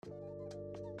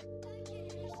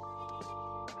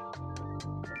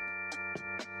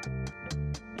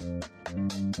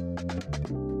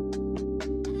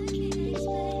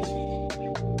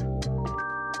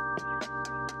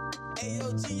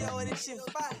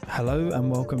Hello and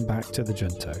welcome back to The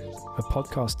Junto, a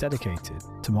podcast dedicated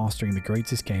to mastering the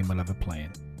greatest game we'll ever play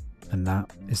in, and that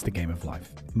is the game of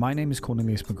life. My name is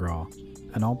Cornelius McGrath,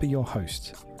 and I'll be your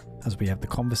host as we have the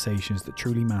conversations that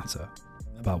truly matter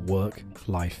about work,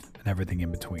 life, and everything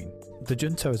in between. The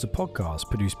Junto is a podcast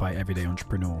produced by Everyday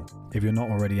Entrepreneur. If you're not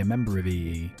already a member of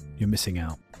EE, you're missing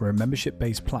out. We're a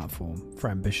membership-based platform for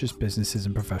ambitious businesses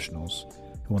and professionals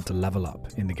who want to level up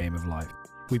in the game of life.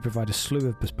 We provide a slew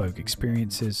of bespoke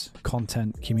experiences,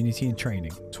 content, community and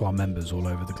training to our members all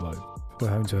over the globe. We're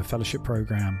home to a fellowship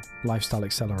program, lifestyle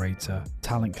accelerator,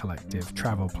 talent collective,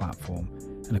 travel platform,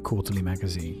 and a quarterly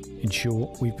magazine. In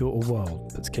short, we've built a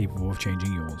world that's capable of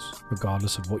changing yours,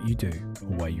 regardless of what you do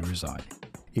or where you reside.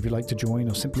 If you'd like to join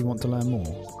or simply want to learn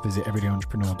more, visit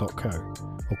everydayentrepreneur.co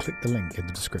or click the link in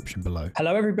the description below.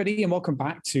 Hello, everybody, and welcome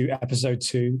back to episode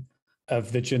 2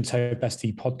 of the Junto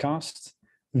Bestie podcast.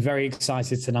 I'm very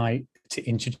excited tonight to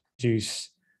introduce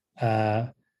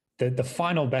the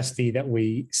final bestie that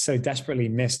we so desperately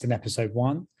missed in episode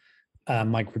 1,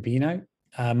 Mike Rubino.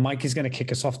 Mike is going to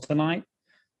kick us off tonight,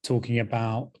 talking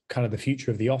about kind of the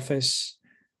future of the office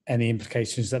and the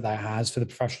implications that has for the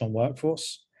professional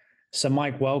workforce. So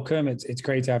Mike, welcome. It's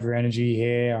great to have your energy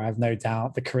here. I have no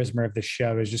doubt the charisma of this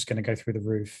show is just going to go through the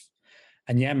roof.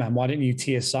 And yeah, man, why don't you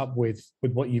tee us up with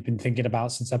what you've been thinking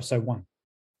about since episode 1?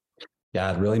 Yeah,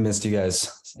 I really missed you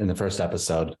guys in the first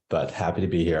episode, but happy to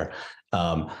be here.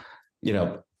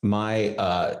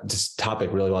 My this topic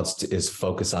really is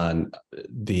focus on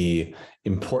the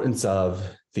importance of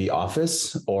the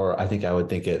office, or I think I would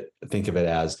think of it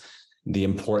as the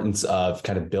importance of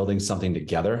kind of building something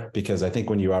together. Because I think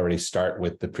when you already start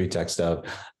with the pretext of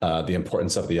the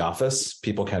importance of the office,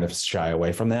 people kind of shy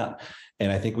away from that. And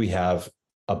I think we have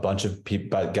a bunch of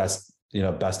people,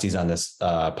 besties on this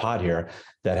pod here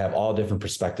that have all different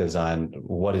perspectives on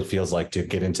what it feels like to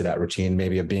get into that routine,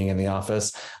 maybe of being in the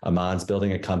office. Aman's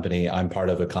building a company. I'm part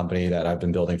of a company that I've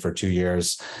been building for 2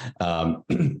 years.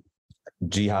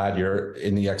 Jihad,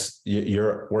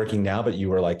 you're working now, but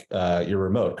you were you're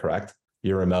remote, correct?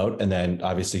 You're remote. And then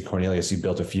obviously Cornelius, you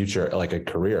built a future, like a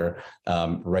career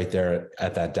right there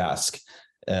at that desk.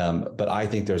 But I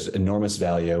think there's enormous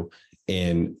value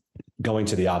in going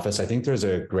to the office. I think there's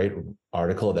a great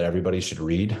article that everybody should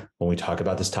read when we talk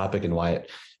about this topic and why it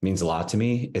means a lot to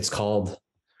me. It's called,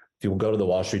 if you go to the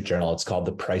Wall Street Journal, it's called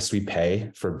The Price We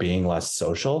Pay for Being Less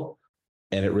Social.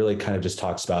 And it really kind of just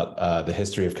talks about the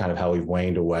history of kind of how we've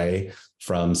waned away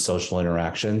from social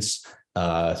interactions,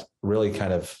 really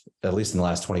kind of, at least in the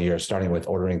last 20 years, starting with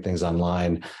ordering things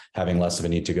online, having less of a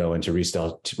need to go into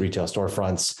retail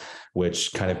storefronts,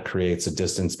 which kind of creates a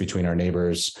distance between our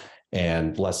neighbors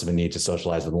and less of a need to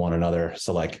socialize with one another.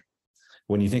 So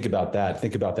when you think about that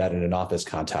in an office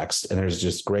context. And there's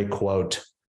just great quote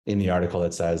in the article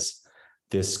that says,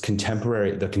 the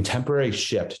contemporary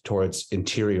shift towards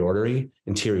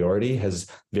interiority has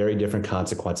very different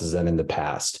consequences than in the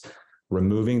past.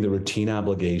 Removing the routine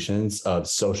obligations of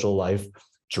social life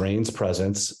drains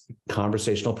presence,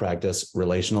 conversational practice,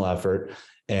 relational effort,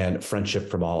 and friendship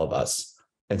from all of us.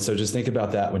 And so just think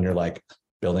about that when you're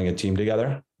building a team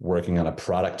together, working on a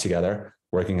product together,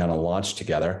 working on a launch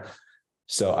together.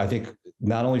 So I think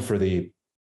not only for the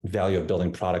value of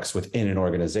building products within an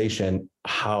organization,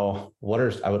 I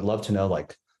would love to know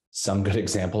some good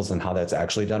examples on how that's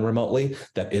actually done remotely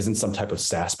that isn't some type of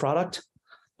SaaS product.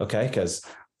 Okay. Because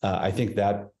I think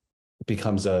that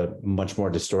becomes a much more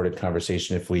distorted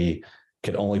conversation if we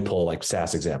could only pull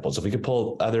SaaS examples. If we could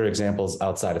pull other examples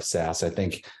outside of SaaS, I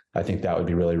think that would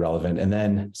be really relevant. And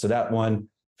then, so that one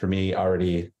for me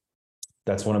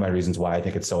that's one of my reasons why I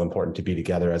think it's so important to be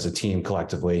together as a team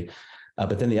collectively.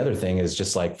 But then the other thing is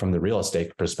just from the real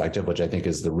estate perspective, which I think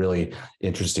is the really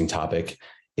interesting topic,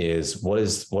 is what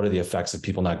are the effects of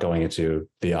people not going into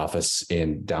the office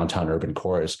in downtown urban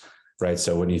cores, right?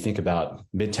 So when you think about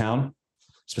Midtown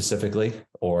specifically,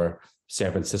 or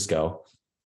San Francisco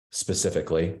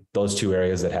specifically, those two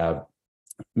areas that have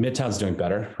Midtown's doing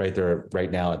better, right? They're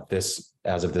right now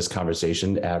as of this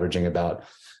conversation, averaging about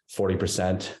 40 to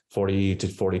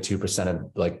 42%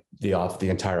 of the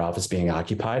entire office being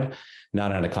occupied,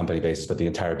 not on a company basis, but the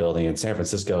entire building. In San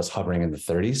Francisco is hovering in the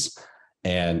 30s.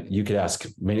 And you could ask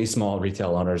many small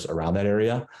retail owners around that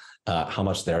area how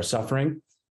much they're suffering.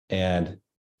 And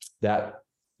that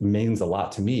means a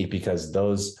lot to me, because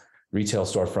those retail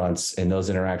storefronts and those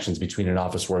interactions between an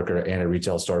office worker and a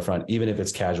retail storefront, even if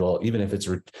it's casual, even if it's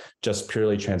just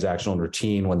purely transactional and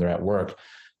routine when they're at work,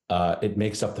 it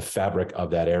makes up the fabric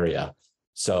of that area.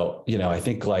 So, I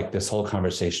think like this whole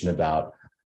conversation about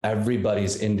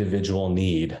everybody's individual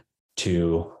need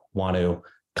to want to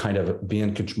kind of be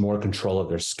in more control of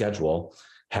their schedule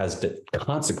has the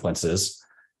consequences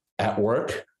at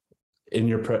work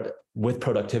with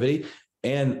productivity,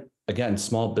 and again,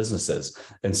 small businesses.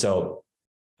 And so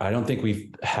I don't think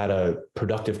we've had a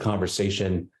productive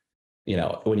conversation.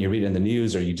 When you read in the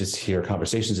news or you just hear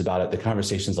conversations about it, the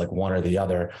conversation's like one or the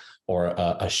other, or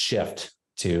a shift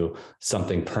to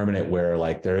something permanent where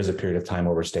like there is a period of time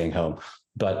where we're staying home.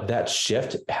 But that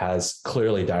shift has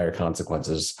clearly dire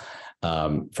consequences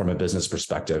from a business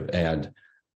perspective. And,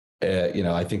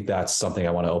 I think that's something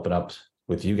I want to open up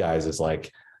with you guys is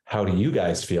like, how do you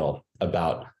guys feel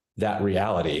about that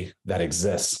reality that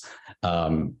exists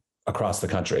across the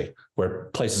country where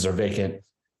places are vacant?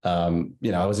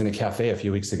 I was in a cafe a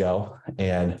few weeks ago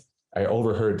and I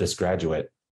overheard this graduate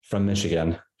from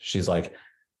Michigan. She's like,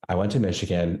 I went to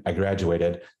Michigan, I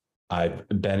graduated. I've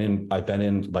been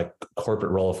in like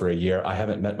corporate role for a year. I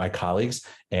haven't met my colleagues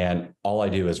and all I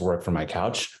do is work from my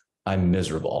couch. I'm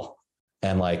miserable.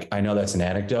 And like, I know that's an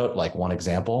anecdote, like one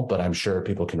example, but I'm sure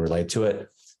people can relate to it.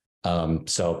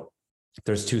 So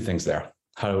there's two things there.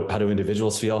 How do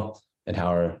individuals feel and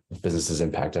how are businesses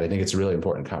impacted? I think it's a really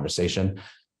important conversation.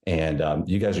 And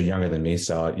you guys are younger than me,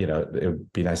 so it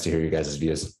would be nice to hear you guys'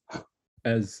 views.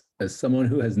 As someone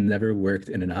who has never worked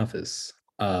in an office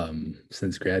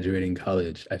since graduating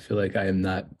college, I feel like I am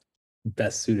not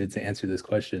best suited to answer this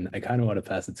question. I kind of want to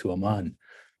pass it to Aman,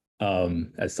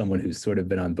 as someone who's sort of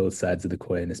been on both sides of the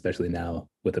coin, especially now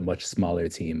with a much smaller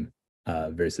team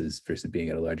versus being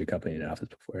at a larger company in an office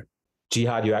before.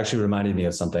 Jihad, you actually reminded me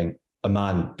of something.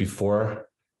 Aman, before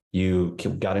you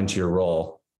got into your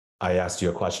role, I asked you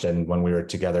a question when we were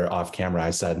together off camera. I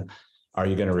said, are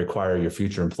you going to require your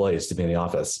future employees to be in the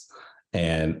office?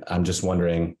 And I'm just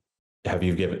wondering,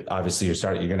 obviously you're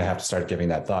going to have to start giving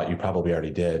that thought. You probably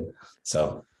already did.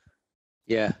 So.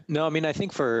 Yeah, no, I mean, I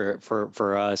think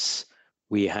for us,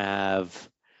 we have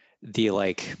the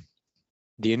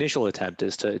initial attempt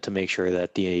is to make sure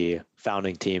that the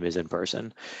founding team is in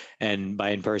person, and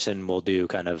by in person we'll do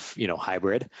kind of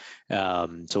hybrid.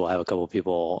 So we'll have a couple of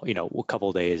people, a couple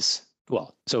of days.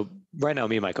 Well, so right now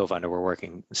me and my co-founder we're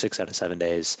working 6 out of 7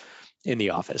 days in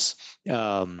the office,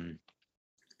 and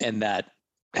that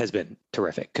has been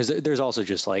terrific because there's also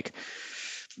just like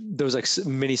those like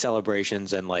mini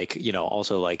celebrations and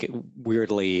also like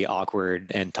weirdly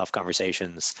awkward and tough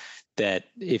conversations that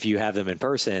if you have them in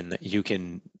person, you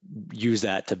can use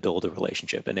that to build a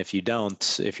relationship. And if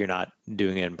you're not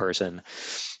doing it in person,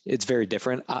 it's very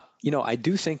different. I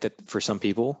do think that for some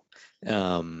people,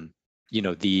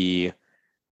 the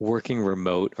working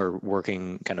remote or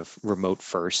working kind of remote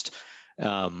first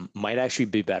might actually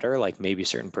be better, like maybe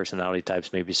certain personality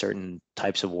types, maybe certain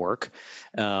types of work.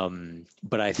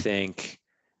 But I think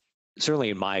certainly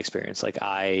in my experience, like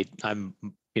I'm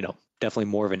definitely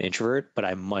more of an introvert, but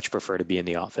I much prefer to be in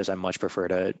the office. I much prefer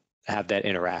to have that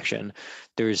interaction.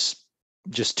 There's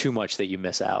just too much that you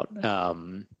miss out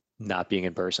not being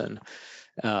in person.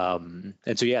 And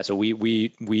so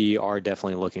we are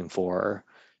definitely looking for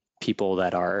people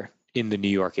that are in the New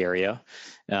York area.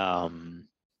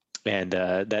 And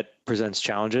that presents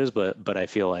challenges, but I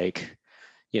feel like,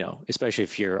 especially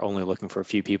if you're only looking for a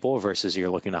few people versus you're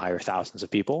looking to hire thousands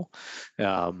of people,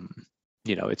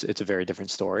 it's a very different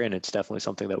story, and it's definitely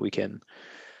something that we can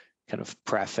kind of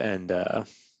pref and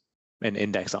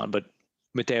index on. But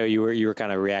Matteo, you were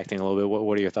kind of reacting a little bit.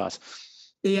 What are your thoughts?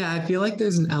 Yeah, I feel like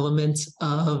there's an element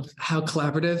of how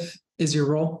collaborative is your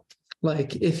role.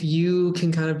 Like if you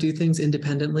can kind of do things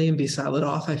independently and be siloed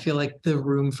off, I feel like the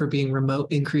room for being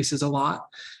remote increases a lot.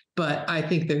 But I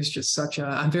think there's just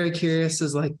I'm very curious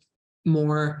as like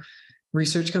more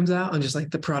research comes out on just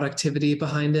like the productivity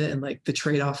behind it and like the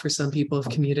trade-off for some people of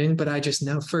commuting. But I just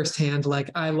know firsthand, like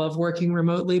I love working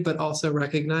remotely, but also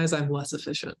recognize I'm less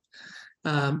efficient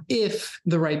if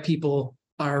the right people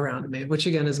are around me, which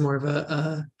again is more of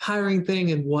a hiring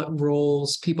thing and what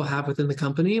roles people have within the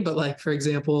company. But like, for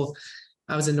example,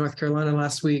 I was in North Carolina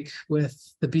last week with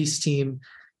the Beast team,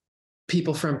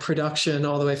 people from production,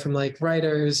 all the way from like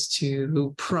writers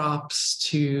to props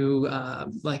to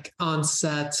like on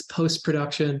sets,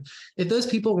 post-production. If those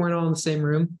people weren't all in the same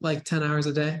room, like 10 hours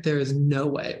a day, there is no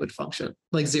way it would function,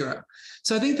 like zero.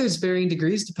 So I think there's varying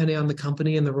degrees depending on the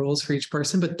company and the roles for each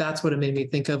person, but that's what it made me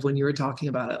think of when you were talking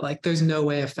about it. Like there's no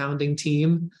way a founding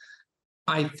team,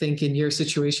 I think in your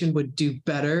situation, would do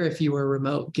better if you were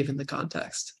remote given the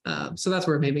context. So that's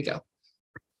where it made me go.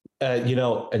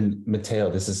 And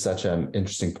Matteo, this is such an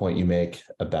interesting point you make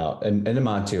about, and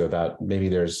Aman too, about maybe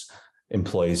there's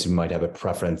employees who might have a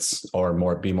preference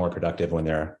or be more productive when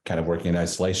they're kind of working in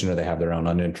isolation, or they have their own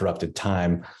uninterrupted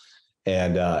time.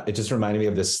 And it just reminded me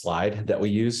of this slide that we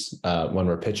use when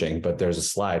we're pitching, but there's a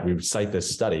slide, we cite this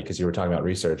study because you were talking about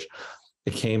research.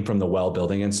 It came from the Well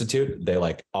Building Institute.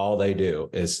 All they do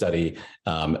is study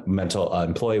mental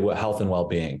employee health and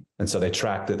well-being. And so they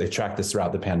tracked this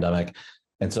throughout the pandemic.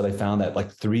 And so they found that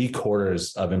like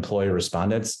 3/4 of employee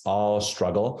respondents all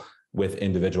struggle with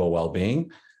individual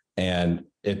well-being. And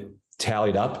it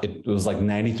tallied up. It was like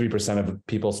 93% of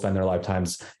people spend their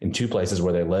lifetimes in two places,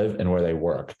 where they live and where they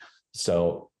work.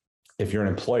 So if you're an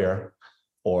employer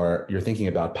or you're thinking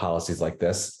about policies like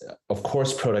this, of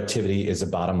course, productivity is a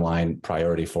bottom line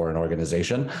priority for an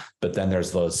organization, but then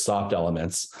there's those soft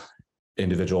elements,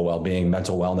 individual well-being,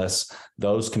 mental wellness,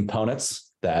 those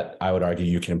components that I would argue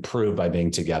you can improve by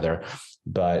being together.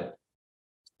 But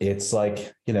it's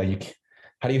like,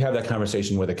 how do you have that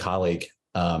conversation with a colleague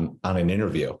on an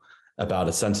interview about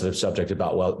a sensitive subject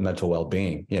about mental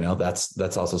well-being?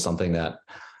 That's also something that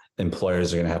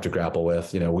employers are going to have to grapple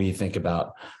with. We think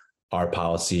about our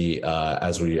policy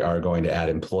as we are going to add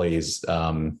employees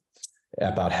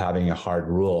about having a hard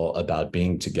rule about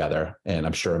being together. And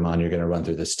I'm sure, Aman, you're going to run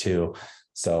through this too.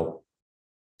 So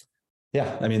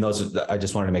yeah, I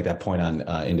just wanted to make that point on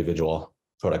individual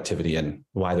productivity and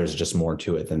why there's just more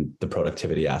to it than the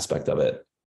productivity aspect of it.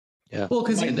 Yeah. Well,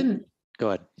 because go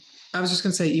ahead. I was just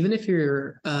going to say, even if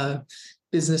you're a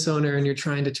business owner and you're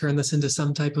trying to turn this into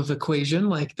some type of equation,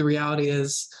 like the reality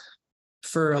is,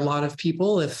 for a lot of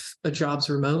people, if a job's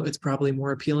remote, it's probably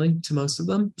more appealing to most of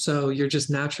them. So you're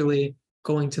just naturally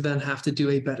going to then have to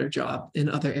do a better job in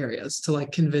other areas to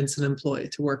like convince an employee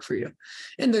to work for you.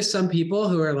 And there's some people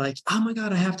who are like, oh my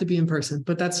God, I have to be in person.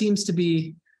 But that seems to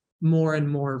be more and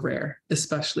more rare,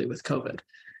 especially with COVID.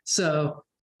 So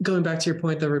going back to your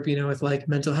point though, Rubino, with like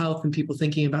mental health and people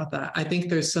thinking about that, I think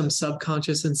there's some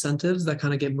subconscious incentives that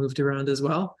kind of get moved around as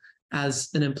well as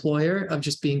an employer, of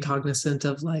just being cognizant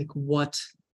of like, what,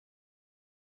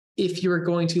 if you are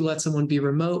going to let someone be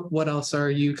remote, what else are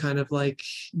you kind of like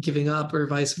giving up, or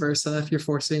vice versa? If you're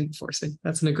forcing,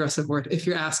 that's an aggressive word, if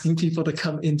you're asking people to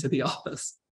come into the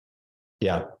office.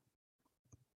 Yeah.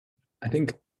 I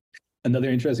think another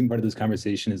interesting part of this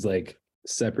conversation is like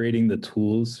separating the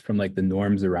tools from like the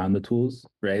norms around the tools,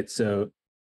 right? So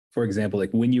for example,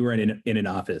 like when you were in an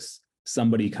office,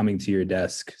 somebody coming to your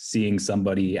desk, seeing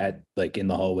somebody at like in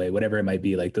the hallway, whatever it might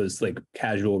be, like those like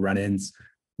casual run-ins,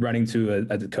 running to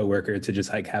a coworker to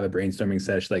just like have a brainstorming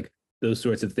session, like those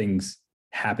sorts of things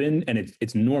happen. And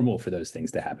it's normal for those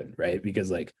things to happen, right?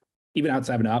 Because like even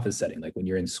outside of an office setting, like when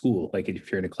you're in school, like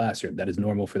if you're in a classroom, that is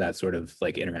normal for that sort of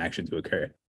like interaction to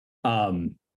occur.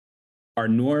 Our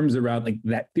norms around like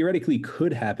that theoretically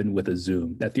could happen with a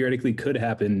Zoom, that theoretically could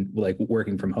happen like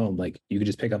working from home. Like you could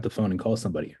just pick up the phone and call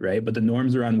somebody, right? But the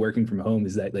norms around working from home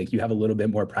is that like you have a little bit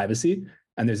more privacy,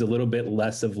 and there's a little bit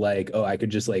less of like, oh, I could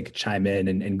just like chime in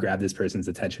and grab this person's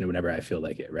attention whenever I feel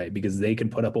like it, right? Because they can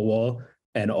put up a wall,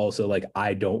 and also like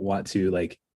I don't want to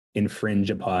like infringe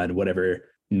upon whatever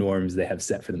norms they have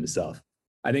set for themselves.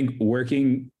 I think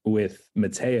working with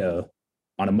Mateo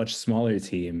on a much smaller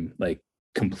team, like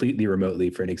completely remotely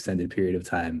for an extended period of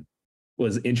time,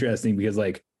 was interesting because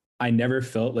like I never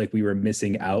felt like we were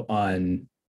missing out on,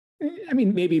 I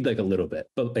mean, maybe like a little bit,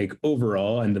 but like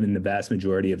overall, and in the vast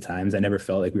majority of times, I never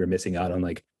felt like we were missing out on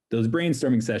like those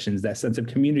brainstorming sessions, that sense of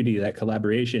community, that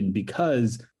collaboration,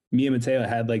 because me and Mateo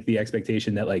had like the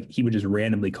expectation that like he would just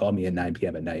randomly call me at 9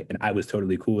 p.m. at night, and I was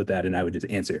totally cool with that, and I would just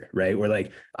answer, right? Or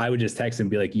like I would just text him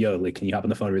and be like, yo, like, can you hop on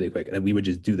the phone really quick? And we would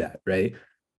just do that, right?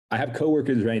 I have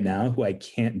coworkers right now who I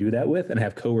can't do that with, and I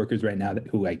have coworkers right now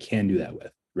who I can do that with,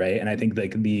 right? And I think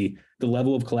like the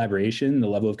level of collaboration, the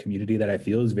level of community that I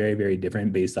feel is very, very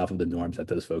different based off of the norms that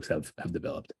those folks have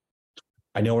developed.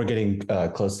 I know we're getting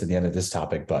close to the end of this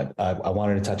topic, but I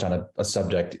wanted to touch on a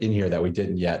subject in here that we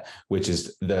didn't yet, which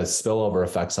is the spillover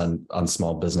effects on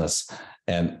small business.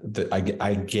 And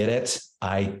I get it.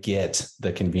 I get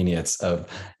the convenience of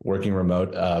working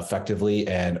remote effectively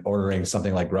and ordering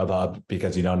something like Grubhub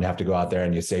because you don't have to go out there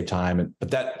and you save time. But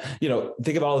that,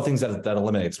 think of all the things that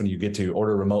eliminates when you get to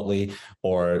order remotely,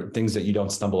 or things that you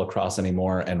don't stumble across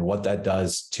anymore, and what that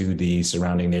does to the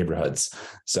surrounding neighborhoods.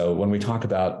 So when we talk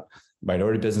about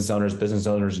minority business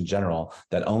owners in general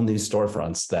that own these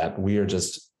storefronts that we are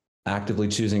just actively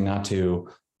choosing not to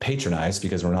patronize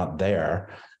because we're not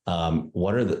there.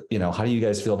 What are how do you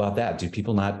guys feel about that? Do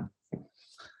people not,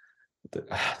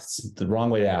 the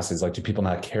wrong way to ask is like, do people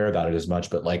not care about it as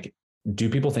much? But like, do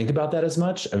people think about that as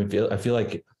much? I feel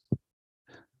like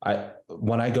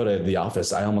when I go to the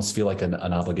office, I almost feel like an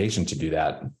obligation to do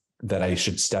that I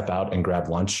should step out and grab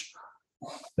lunch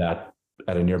that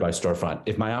at a nearby storefront.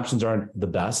 If my options aren't the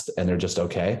best and they're just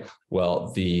okay,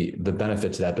 well, the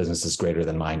benefit to that business is greater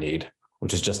than my need,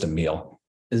 which is just a meal.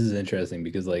 This is interesting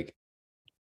because like,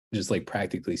 just like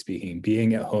practically speaking,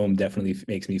 being at home definitely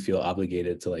makes me feel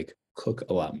obligated to like cook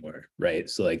a lot more, right?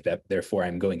 So like that, therefore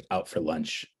I'm going out for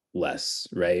lunch less,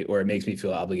 right? Or it makes me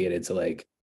feel obligated to like,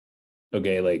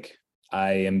 okay, like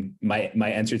I am, my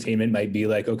entertainment might be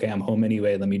like, okay, I'm home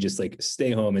anyway, let me just like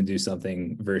stay home and do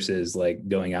something versus like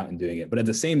going out and doing it. But at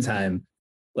the same time,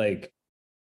 like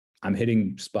I'm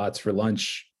hitting spots for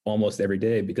lunch almost every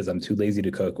day because I'm too lazy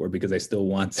to cook or because I still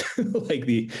want like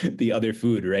the other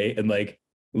food, right? And like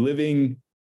living,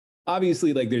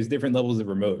 obviously, like there's different levels of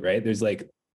remote, right? There's like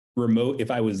remote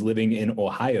if I was living in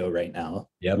Ohio right now,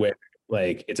 where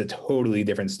like it's a totally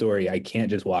different story. I can't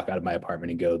just walk out of my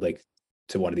apartment and go like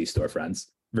to one of these storefronts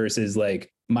versus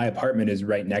like my apartment is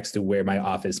right next to where my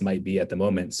office might be at the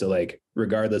moment. So like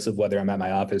regardless of whether I'm at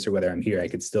my office or whether I'm here, I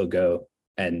could still go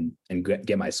and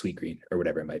get my sweet green or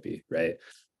whatever it might be, right?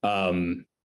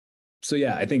 So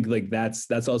yeah, I think like that's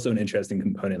also an interesting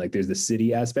component. Like there's the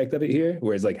city aspect of it here,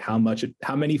 whereas like how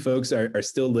many folks are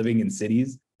still living in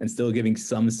cities and still giving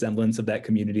some semblance of that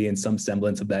community and some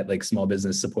semblance of that like small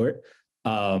business support,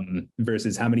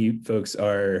 versus how many folks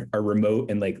are remote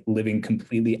and like living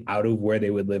completely out of where they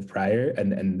would live prior.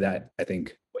 And that, I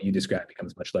think what you described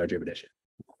becomes much larger of an issue.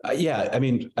 Yeah, I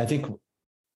mean, I think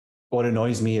what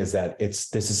annoys me is that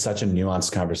this is such a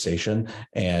nuanced conversation,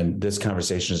 and this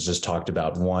conversation is just talked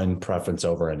about one preference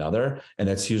over another, and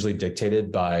it's usually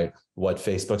dictated by what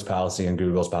Facebook's policy and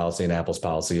Google's policy and Apple's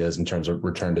policy is in terms of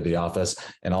return to the office.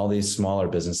 And all these smaller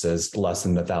businesses, less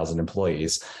than 1,000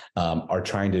 employees, are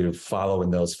trying to follow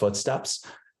in those footsteps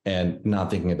and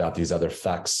not thinking about these other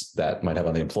effects that might have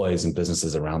on the employees and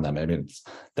businesses around them. I mean,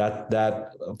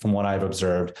 that from what I've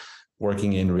observed,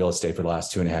 working in real estate for the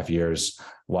last 2.5 years,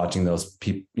 watching those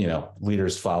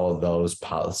leaders follow those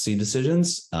policy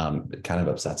decisions, it kind of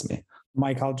upsets me.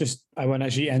 Mike, I won't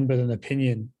actually end with an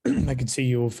opinion. I can see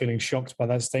you all feeling shocked by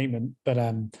that statement, but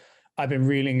I've been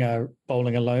reading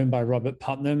Bowling Alone by Robert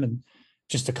Putnam, and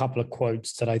just a couple of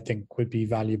quotes that I think would be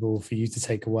valuable for you to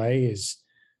take away is,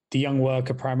 the young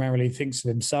worker primarily thinks of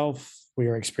himself. We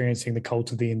are experiencing the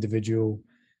cult of the individual,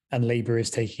 and labor is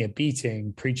taking a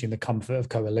beating, preaching the comfort of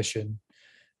coalition.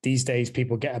 These days,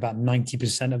 people get about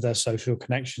 90% of their social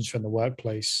connections from the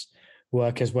workplace.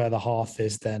 Work is where the hearth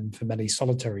is then for many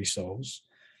solitary souls.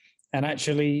 And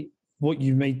actually, what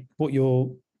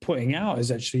you're putting out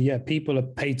is actually, people are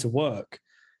paid to work,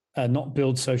 not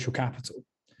build social capital.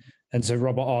 And so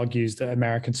Robert argues that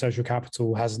American social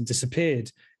capital hasn't disappeared.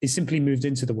 It simply moved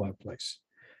into the workplace.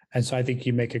 And so I think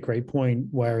you make a great point,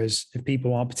 whereas if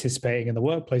people aren't participating in the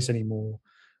workplace anymore,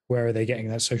 where are they getting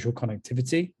that social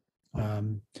connectivity?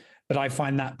 But I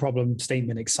find that problem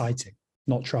statement exciting,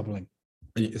 not troubling.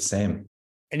 Same.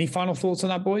 Any final thoughts on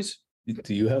that, boys?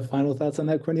 Do you have final thoughts on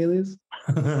that, Cornelius?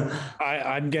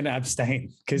 I'm going to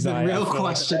abstain because the real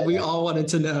question we all wanted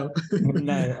to know.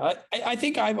 No, I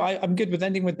think I'm good with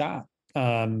ending with that.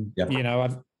 I'm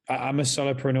a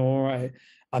solopreneur.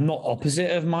 I'm not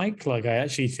opposite of Mike. Like, I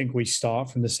actually think we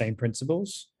start from the same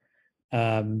principles.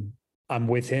 I'm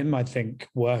with him. I think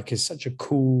work is such a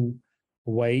cool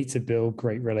way to build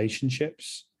great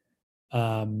relationships.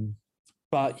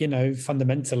 But,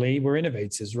 fundamentally, we're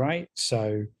innovators, right?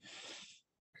 So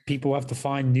people have to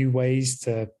find new ways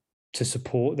to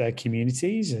support their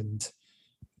communities. And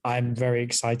I'm very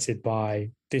excited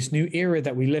by this new era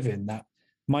that we live in. That,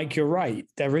 Mike, you're right.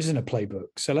 There isn't a playbook.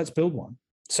 So let's build one.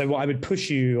 So what I would push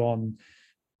you on,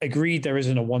 agreed there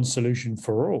isn't a one solution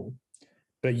for all,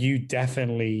 but you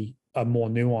definitely are more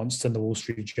nuanced than the Wall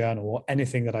Street Journal or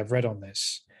anything that I've read on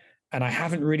this. And I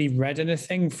haven't really read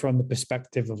anything from the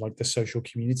perspective of like the social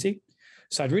community.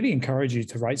 So I'd really encourage you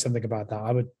to write something about that.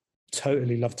 I would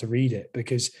totally love to read it,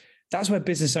 because that's where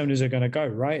business owners are going to go,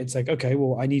 right? It's like, okay,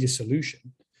 well, I need a solution.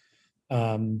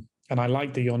 And I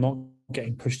like that you're not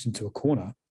getting pushed into a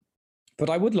corner. But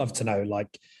I would love to know,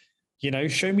 like,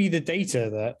 show me the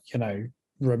data that,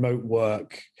 remote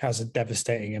work has a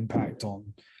devastating impact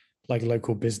on like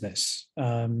local business.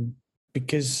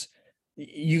 Because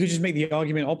you could just make the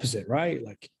argument opposite, right?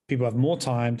 Like, people have more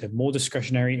time, they have more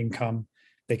discretionary income.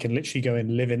 They can literally go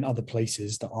and live in other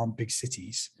places that aren't big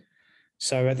cities.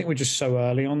 So I think we're just so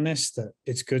early on this that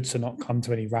it's good to not come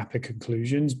to any rapid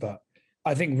conclusions. But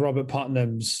I think Robert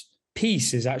Putnam's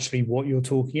piece is actually what you're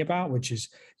talking about, which is,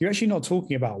 you're actually not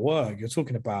talking about work. You're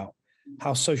talking about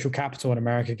how social capital in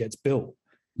America gets built.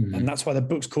 Mm-hmm. And that's why the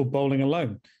book's called Bowling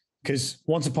Alone, because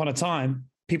once upon a time,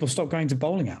 people stopped going to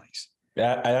bowling alleys.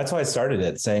 That's why I started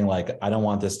it, saying like, I don't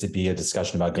want this to be a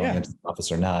discussion about going into the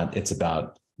office or not. It's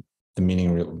about the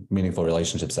meaningful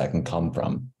relationships that can come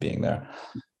from being there.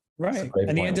 Right.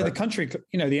 And the end of the country,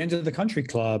 the end of the country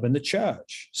club and the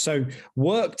church. So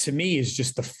work to me is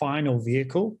just the final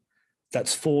vehicle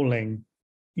that's falling,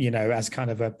 as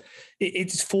kind of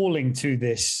it's falling to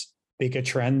this bigger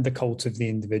trend, the cult of the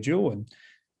individual. And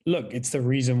look, it's the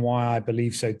reason why I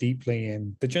believe so deeply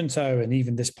in the Junto and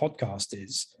even this podcast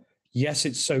is, yes,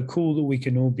 it's so cool that we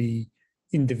can all be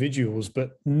individuals,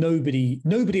 but nobody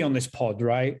on this pod,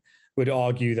 right, would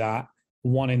argue that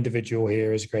one individual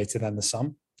here is greater than the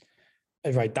sum.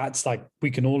 Right. That's like,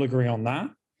 we can all agree on that.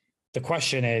 The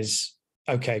question is,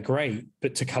 okay, great.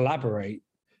 But to collaborate,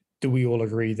 do we all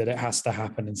agree that it has to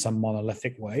happen in some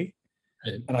monolithic way?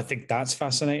 Right. And I think that's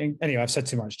fascinating. Anyway, I've said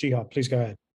too much. Jihad, please go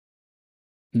ahead.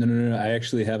 No. I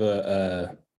actually have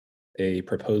a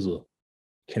proposal.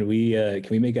 Can we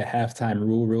make a halftime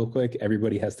rule real quick?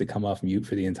 Everybody has to come off mute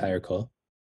for the entire call.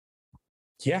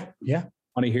 Yeah.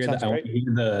 I want to hear that. I want to hear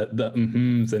the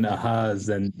mm-hms and ahas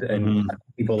and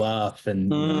people off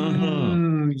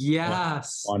and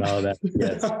yes on all that.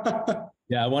 Yes.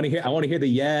 Yeah, I want to hear the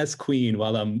yes queen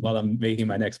while I'm making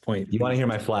my next point. You want to hear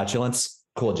my flatulence?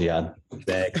 Cool, Jihad.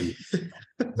 Exactly.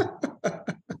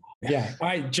 Yeah. All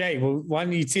right, Jay. Well, why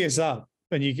don't you tee us up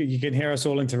and you can hear us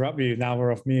all interrupt you now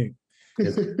we're off mute.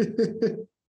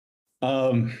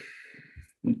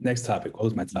 Next topic. What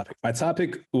was my topic? My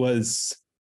topic was,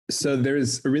 so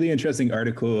there's a really interesting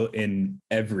article in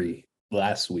Every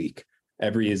last week.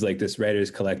 Every is like this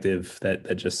writers collective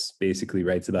that just basically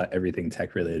writes about everything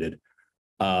tech related.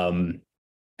 And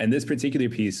this particular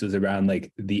piece was around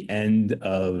like the end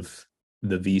of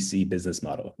the VC business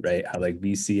model, right? How like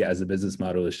VC as a business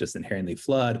model is just inherently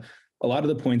flawed. A lot of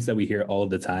the points that we hear all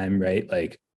the time, right?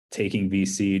 Like taking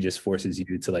VC just forces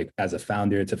you to like, as a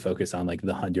founder, to focus on like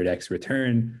the 100x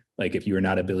return. Like if you are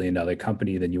not a $1 billion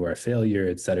company, then you are a failure,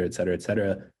 et cetera, et cetera, et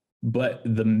cetera. But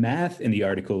the math in the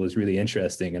article was really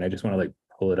interesting. And I just want to like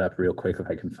pull it up real quick if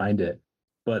I can find it.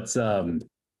 But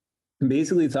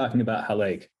basically talking about how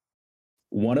like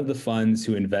one of the funds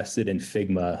who invested in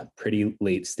Figma pretty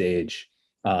late stage,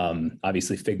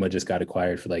 obviously Figma just got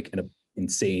acquired for like an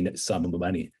insane sum of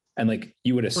money. And like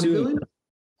you would assume,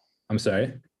 I'm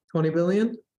sorry? 20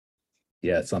 billion?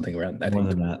 Yeah, something around that. More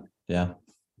than that. Yeah.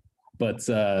 But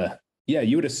yeah,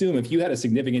 you would assume if you had a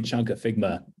significant chunk of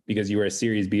Figma because you were a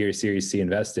Series B or Series C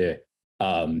investor,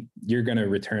 you're going to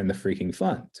return the freaking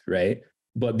fund, right?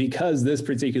 But because this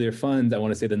particular fund, I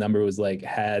want to say the number was like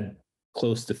had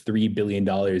close to $3 billion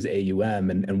AUM,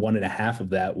 and 1.5 of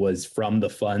that was from the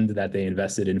fund that they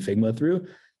invested in Figma through,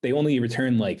 they only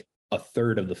returned like a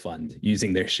third of the fund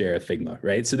using their share of Figma,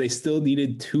 right? So they still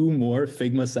needed 2 more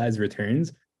Figma-sized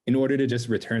returns in order to just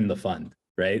return the fund,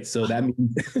 right? So that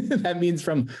means that means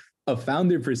from a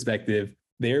founder perspective,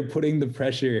 they're putting the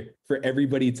pressure for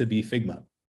everybody to be Figma.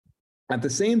 At the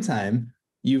same time,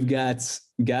 you've got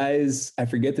guys, I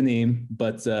forget the name,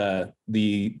 but the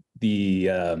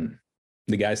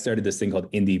guy started this thing called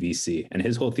Indie VC, and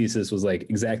his whole thesis was like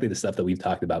exactly the stuff that we've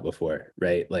talked about before,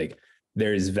 right? Like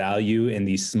there's value in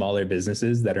these smaller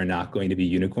businesses that are not going to be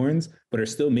unicorns, but are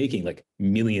still making like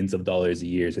millions of dollars a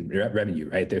year in revenue,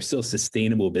 right? They're still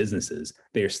sustainable businesses.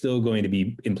 They're still going to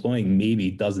be employing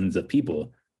maybe dozens of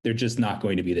people. They're just not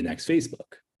going to be the next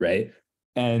Facebook, right?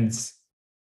 And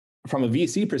from a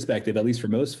VC perspective, at least for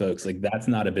most folks, like that's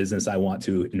not a business I want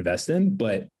to invest in.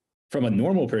 But from a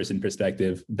normal person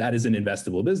perspective, that is an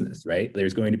investable business, right?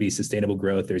 There's going to be sustainable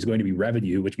growth. There's going to be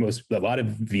revenue, which a lot of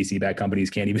VC-backed companies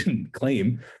can't even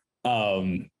claim.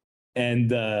 That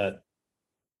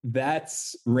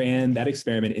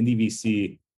experiment, Indie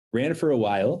VC, ran for a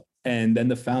while. And then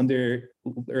the founder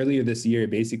earlier this year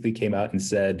basically came out and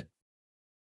said,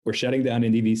 we're shutting down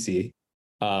Indie VC.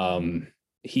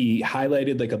 He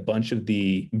highlighted like a bunch of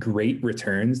the great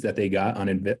returns that they got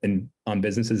on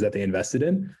businesses that they invested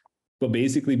in, but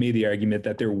basically made the argument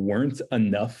that there weren't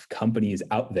enough companies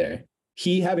out there.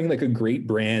 He having like a great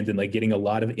brand and like getting a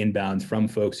lot of inbounds from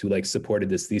folks who like supported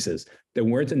this thesis. There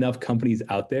weren't enough companies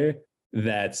out there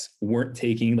that weren't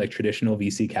taking like traditional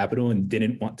VC capital and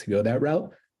didn't want to go that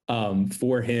route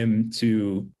for him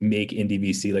to make Indie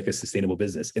VC like a sustainable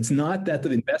business. It's not that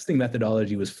the investing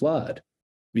methodology was flawed,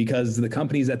 because the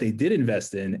companies that they did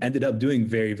invest in ended up doing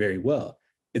very, very well.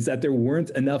 It's that there weren't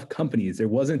enough companies. There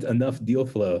wasn't enough deal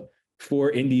flow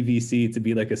for Indie VC to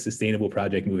be like a sustainable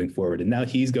project moving forward. And now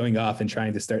he's going off and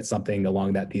trying to start something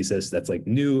along that thesis that's like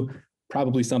new,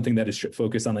 probably something that is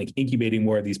focused on like incubating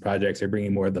more of these projects or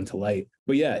bringing more of them to light.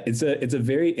 But yeah, it's a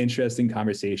very interesting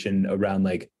conversation around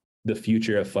like the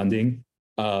future of funding.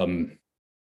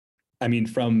 I mean,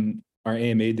 from our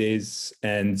AMA days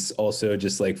and also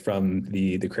just like from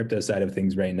the crypto side of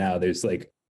things right now, there's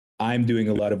like, I'm doing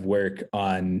a lot of work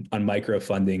on micro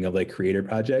funding of like creator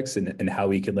projects and how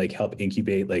we could like help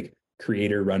incubate like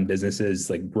creator run businesses,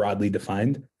 like broadly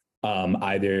defined,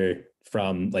 either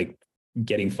from like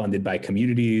getting funded by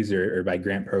communities or by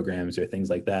grant programs or things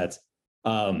like that.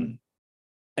 And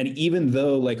even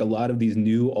though like a lot of these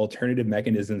new alternative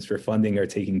mechanisms for funding are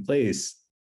taking place,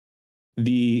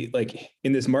 the like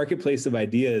in this marketplace of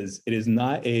ideas, it is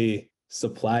not a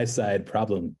supply side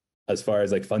problem as far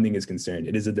as like funding is concerned.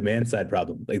 It is a demand side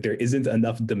problem. Like there isn't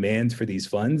enough demand for these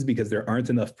funds because there aren't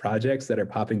enough projects that are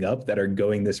popping up that are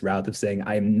going this route of saying,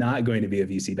 I'm not going to be a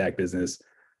VC backed business.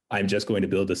 I'm just going to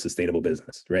build a sustainable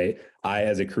business, right? I,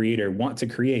 as a creator, want to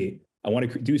create. I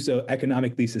want to do so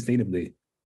economically sustainably,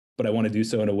 but I want to do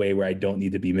so in a way where I don't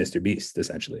need to be Mr. Beast,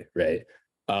 essentially, right?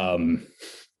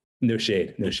 No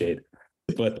shade.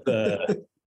 But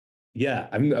yeah,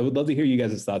 I would love to hear you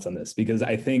guys' thoughts on this, because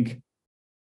I think,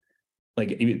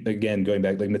 like, again, going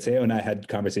back, like Matteo and I had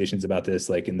conversations about this,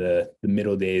 like in the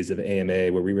middle days of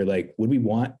AMA, where we were like, would we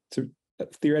want to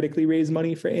theoretically raise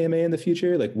money for AMA in the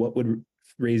future? Like, what would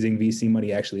raising VC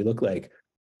money actually look like?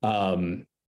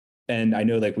 And I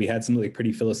know like we had some like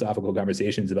pretty philosophical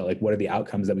conversations about like what are the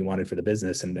outcomes that we wanted for the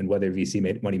business and whether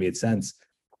VC money made sense.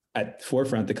 At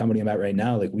Forefront, the company I'm at right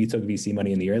now, like we took VC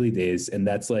money in the early days, and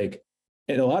that's like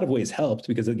in a lot of ways helped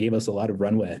because it gave us a lot of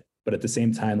runway, but at the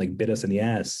same time like bit us in the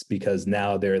ass, because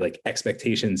now there are like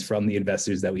expectations from the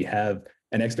investors that we have,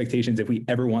 and expectations if we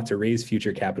ever want to raise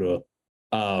future capital,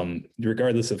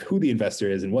 regardless of who the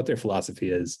investor is and what their philosophy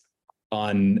is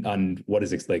on what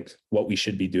is like what we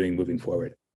should be doing moving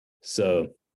forward. So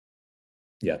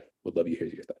yeah, would love to hear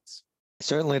your thoughts. I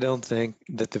certainly don't think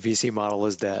that the VC model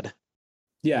is dead.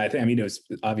 Yeah, I mean, it was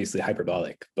obviously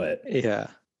hyperbolic, but yeah.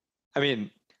 I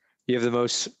mean, you have the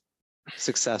most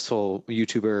successful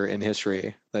YouTuber in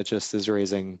history that just is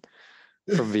raising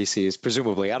from VCs,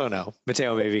 presumably. I don't know.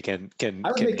 Matteo maybe can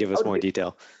give us more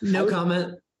detail. No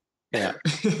comment. Yeah.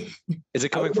 Is it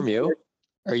coming from you?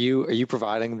 Are you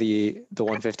providing the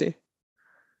 150?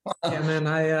 Yeah, man.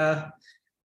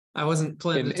 I wasn't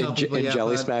planning to tell people yet.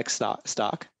 Jelly Smack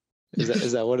stock?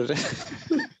 Is that what it is?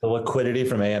 The liquidity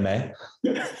from AMA.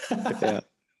 Yeah.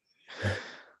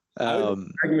 I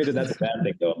would argue that that's a bad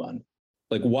thing, though, Aman.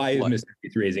 Like, why is Mr.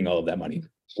 Beast raising all of that money?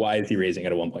 Why is he raising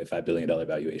at a $1.5 billion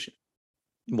valuation?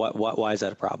 Why is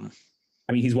that a problem?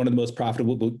 I mean, he's one of the most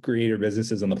profitable creator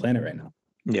businesses on the planet right now.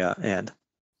 Yeah, and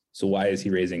so why is he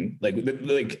raising like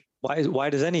why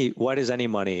does any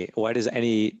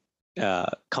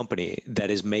company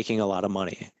that is making a lot of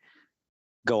money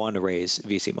go on to raise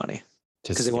VC money?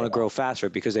 Because they want to grow faster,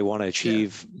 because they want to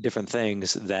achieve different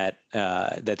things that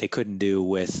they couldn't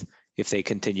do if they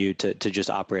continued to just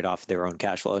operate off their own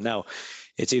cash flow. Now,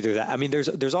 it's either that. I mean,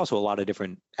 there's also a lot of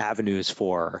different avenues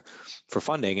for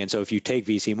funding, and so if you take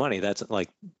VC money,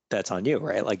 that's on you,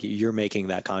 right? Like you're making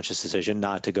that conscious decision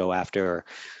not to go after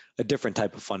a different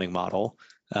type of funding model.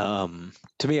 To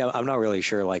me, I'm not really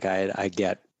sure. Like I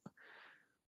get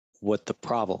what the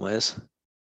problem is.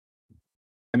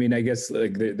 I mean, I guess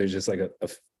like there's just like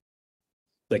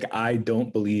like I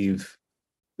don't believe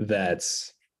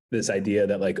that's this idea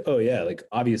that like, oh yeah, like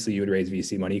obviously you would raise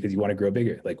VC money because you want to grow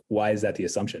bigger. Like, why is that the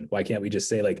assumption? Why can't we just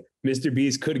say like Mr.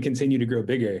 Beast could continue to grow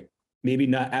bigger, maybe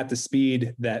not at the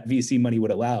speed that VC money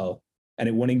would allow, and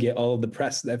it wouldn't get all of the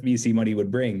press that VC money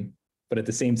would bring, but at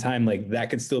the same time, like that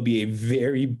could still be a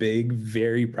very big,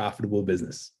 very profitable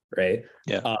business, right?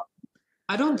 Yeah.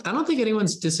 I don't think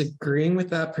anyone's disagreeing with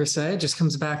that per se. It just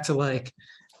comes back to like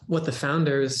what the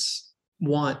founders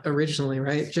want originally,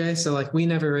 right, Jay? So like we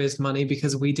never raised money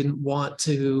because we didn't want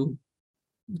to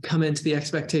come into the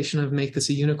expectation of make this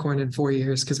a unicorn in 4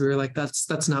 years, because we were like,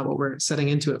 that's not what we're setting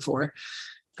into it for.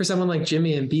 For someone like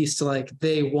Jimmy and Beast, like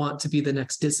they want to be the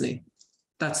next Disney.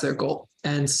 That's their goal.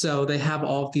 And so they have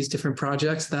all of these different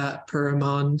projects that, per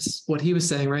Aman's, what he was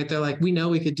saying, right? They're like, we know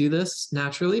we could do this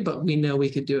naturally, but we know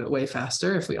we could do it way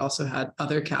faster if we also had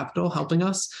other capital helping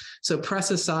us. So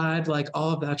press aside, like all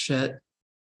of that shit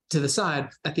to the side.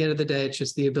 At the end of the day, it's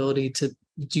just the ability to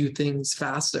do things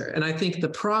faster. And I think the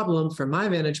problem from my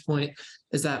vantage point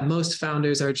is that most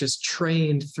founders are just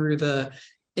trained through the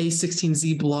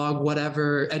A16Z blog,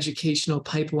 whatever educational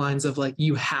pipelines of like,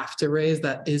 you have to raise,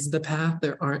 that is the path.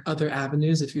 There aren't other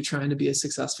avenues if you're trying to be a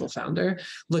successful founder.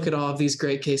 Look at all of these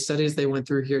great case studies they went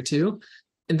through here too.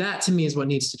 And that to me is what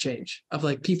needs to change, of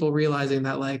like people realizing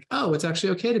that like, oh, it's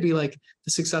actually okay to be like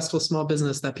the successful small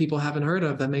business that people haven't heard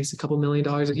of that makes a couple $1 million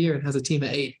a year and has a team of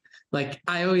 8. Like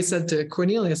I always said to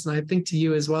Cornelius, and I think to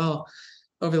you as well,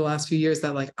 over the last few years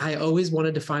that like I always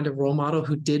wanted to find a role model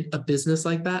who did a business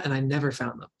like that, and I never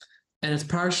found them. And it's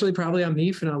partially probably on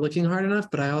me for not looking hard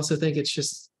enough, but I also think it's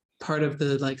just part of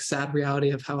the like sad reality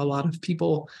of how a lot of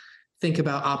people think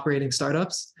about operating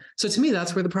startups. So to me,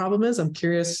 that's where the problem is. I'm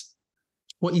curious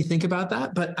what you think about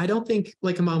that, but I don't think,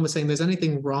 like Aman was saying, there's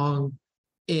anything wrong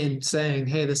in saying,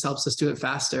 hey, this helps us do it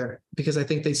faster, because I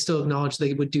think they still acknowledge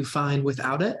they would do fine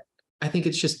without it. I think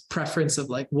it's just preference of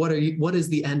like, what is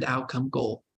the end outcome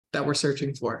goal that we're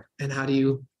searching for? And how do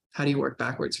you work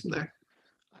backwards from there?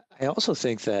 I also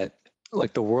think that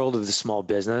like the world of the small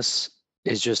business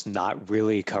is just not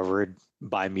really covered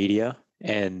by media.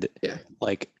 And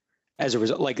like, as a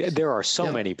result, like there are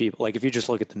so many people, like if you just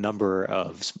look at the number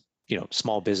of,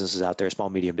 small businesses out there, small,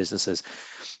 medium businesses,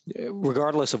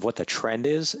 regardless of what the trend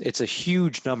is, it's a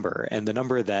huge number. And the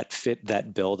number that fit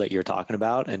that bill that you're talking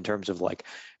about in terms of like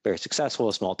very successful,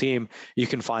 a small team, you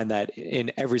can find that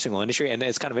in every single industry. And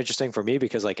it's kind of interesting for me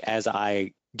because like, as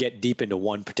I get deep into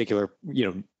one particular,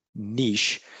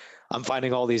 niche, I'm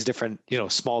finding all these different,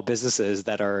 small businesses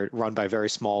that are run by very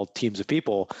small teams of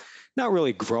people, not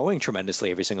really growing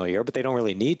tremendously every single year, but they don't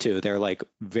really need to. They're like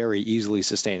very easily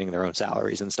sustaining their own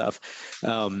salaries and stuff.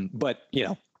 But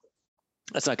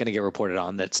that's not going to get reported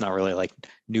on. That's not really like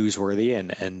newsworthy,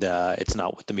 and it's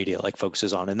not what the media like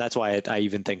focuses on. And that's why I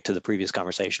even think to the previous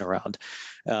conversation around,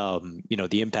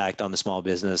 the impact on the small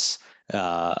business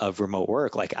of remote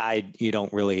work. Like you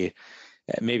don't really.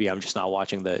 Maybe I'm just not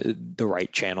watching the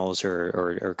right channels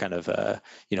or kind of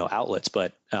outlets,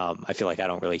 but I feel like I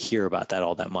don't really hear about that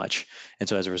all that much, and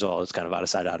so as a result, it's kind of out of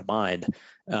sight, out of mind.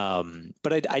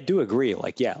 But I do agree,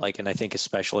 and I think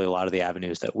especially a lot of the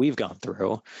avenues that we've gone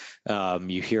through,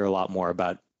 you hear a lot more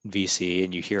about VC,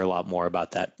 and you hear a lot more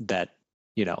about that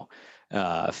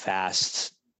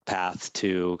fast path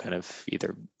to kind of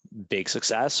either big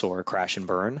success or crash and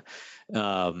burn,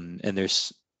 and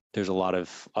there's a lot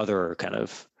of other kind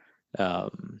of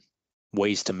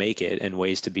ways to make it and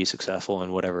ways to be successful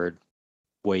in whatever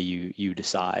way you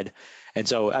decide. And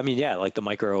so, I mean, like the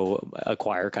micro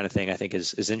acquire kind of thing, I think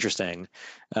is interesting.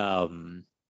 But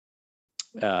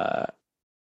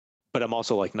I'm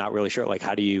also like not really sure, like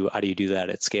how do you do that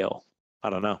at scale? I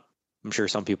don't know. I'm sure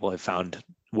some people have found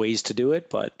ways to do it,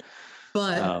 but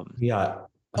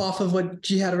off of what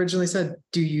Jihad originally said,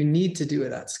 do you need to do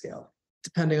it at scale?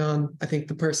 Depending on, I think,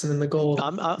 the person and the goal.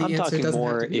 I'm talking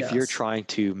more if you're trying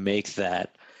to make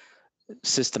that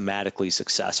systematically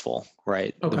successful,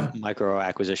 right? Okay. The micro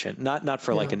acquisition, not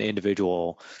for like an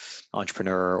individual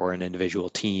entrepreneur or an individual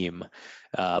team.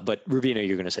 But Rubina,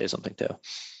 you're going to say something too.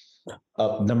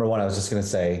 Number one, I was just going to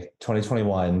say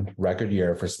 2021 record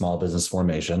year for small business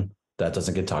formation. That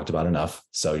doesn't get talked about enough.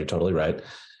 So you're totally right.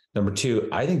 Number two,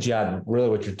 I think, Jihad, really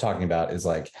what you're talking about is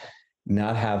like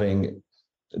not having.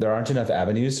 There aren't enough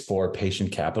avenues for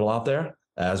patient capital out there,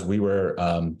 as we were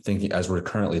as we're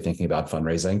currently thinking about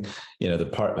fundraising.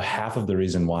 Half of the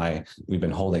reason why we've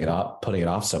been putting it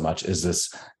off so much is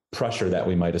this pressure that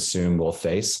we might assume we'll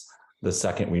face the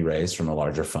second we raise from a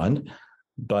larger fund.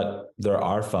 But there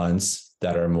are funds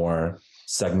that are more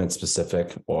segment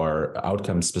specific or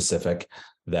outcome specific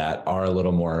that are a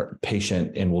little more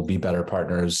patient and will be better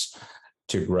partners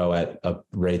to grow at a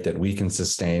rate that we can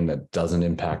sustain that doesn't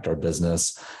impact our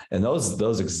business. And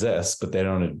those exist, but they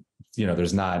don't,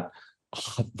 there's not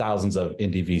thousands of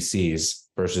indie VCs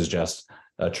versus just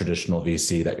a traditional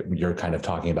VC that you're kind of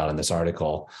talking about in this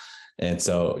article. And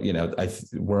so,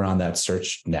 we're on that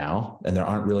search now, and there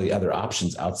aren't really other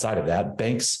options outside of that.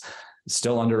 Banks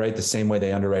still underwrite the same way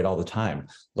they underwrite all the time.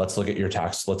 Let's look at your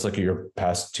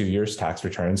past 2 years tax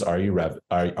returns. Are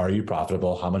you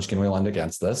profitable? How much can we lend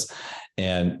against this?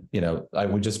 And,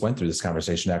 we just went through this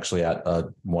conversation actually at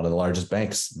one of the largest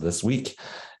banks this week.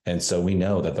 And so we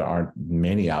know that there aren't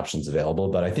many options available,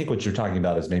 but I think what you're talking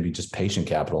about is maybe just patient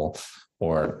capital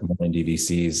or more indie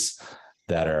VCs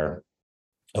that are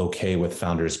okay with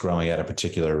founders growing at a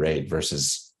particular rate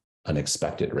versus an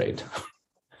expected rate.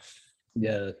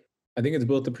 Yeah. I think it's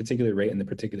both the particular rate and the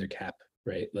particular cap,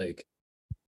 right? Like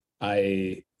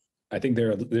I think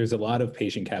there's a lot of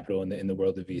patient capital in the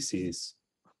world of VCs.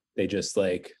 They just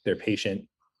they're patiently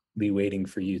waiting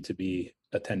for you to be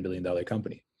a $10 billion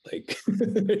company. Like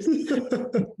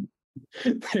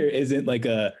there isn't like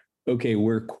okay,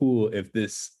 we're cool if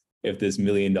this $1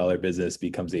 million business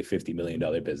becomes a $50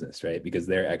 million business, right? Because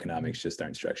their economics just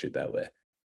aren't structured that way.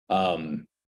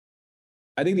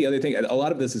 I think the other thing, a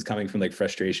lot of this is coming from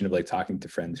frustration of talking to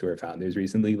friends who are founders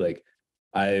recently.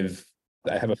 I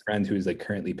have a friend who is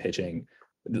currently pitching.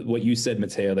 What you said,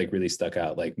 Matteo, really stuck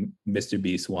out. Mr.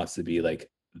 Beast wants to be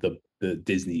the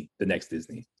Disney, the next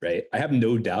Disney, right? I have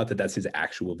no doubt that that's his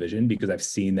actual vision because I've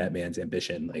seen that man's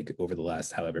ambition like over the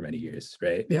last however many years,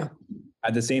 right? Yeah.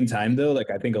 At the same time, though, like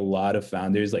I think a lot of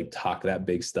founders like talk that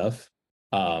big stuff,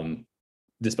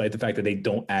 despite the fact that they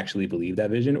don't actually believe that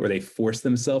vision, or they force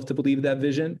themselves to believe that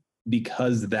vision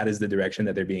because that is the direction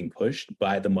that they're being pushed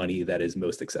by the money that is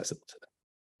most accessible to them,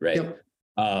 right?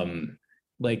 Yep.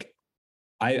 Like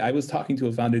I was talking to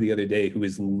a founder the other day who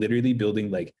is literally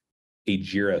building like a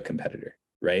Jira competitor,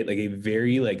 right? Like a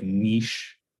very like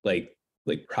niche, like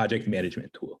project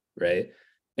management tool, right?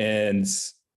 And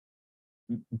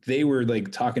they were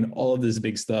like talking all of this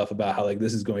big stuff about how like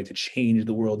this is going to change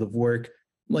the world of work.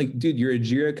 I'm like, dude, you're a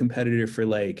Jira competitor for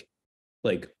like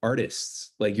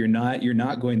artists. Like you're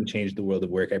not going to change the world of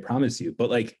work, I promise you.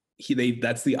 But like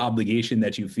that's the obligation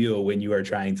that you feel when you are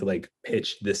trying to like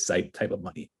pitch this type of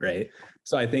money, right?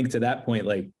 So I think to that point,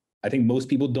 like I think most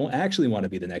people don't actually want to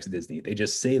be the next Disney. They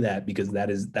just say that because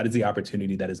that is the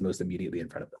opportunity that is most immediately in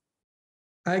front of them.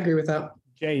 I agree with that.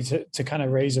 Jay, to kind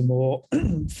of raise a more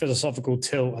philosophical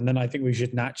tilt, and then I think we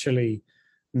should naturally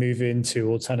move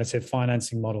into alternative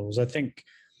financing models. I think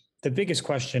the biggest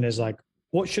question is like,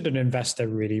 what should an investor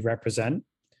really represent?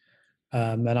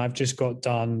 And I've just got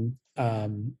done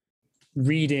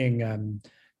reading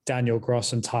Daniel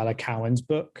Gross and Tyler Cowen's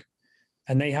book,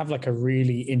 and they have like a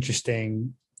really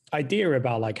interesting idea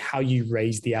about like how you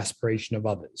raise the aspiration of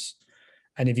others.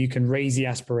 And if you can raise the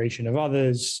aspiration of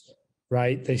others,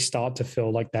 right, they start to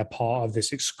feel like they're part of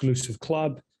this exclusive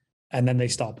club, and then they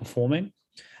start performing.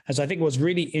 And so I think what's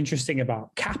really interesting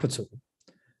about capital,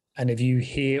 and if you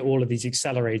hear all of these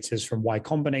accelerators from Y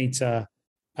Combinator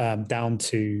down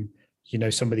to, you know,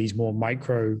 some of these more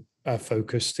micro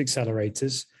focused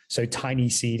accelerators. So Tiny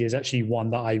Seed is actually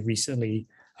one that I recently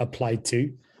applied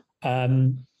to.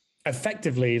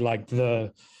 Effectively, like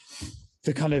the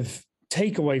kind of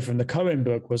takeaway from the Cohen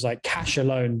book was like cash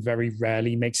alone very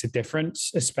rarely makes a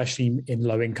difference, especially in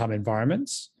low income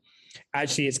environments.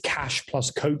 Actually, it's cash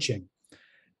plus coaching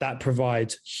that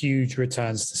provides huge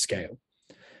returns to scale.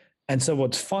 And so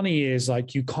what's funny is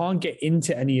like you can't get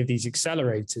into any of these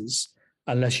accelerators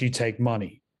unless you take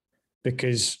money,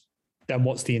 because then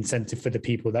what's the incentive for the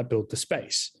people that build the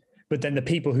space? But then the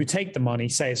people who take the money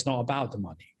say it's not about the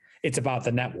money. It's about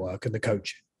the network and the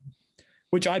coaching,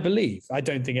 which I believe. I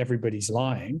don't think everybody's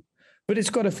lying, but it's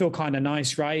got to feel kind of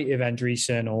nice, right? If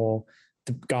Andreessen or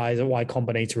the guys at Y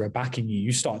Combinator are backing you,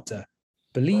 you start to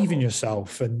believe in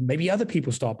yourself, and maybe other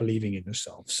people start believing in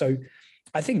yourself. So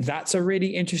I think that's a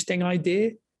really interesting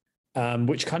idea,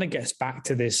 which kind of gets back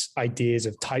to this ideas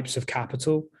of types of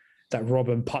capital that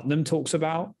Robin Putnam talks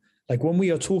about. Like when we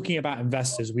are talking about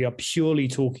investors, we are purely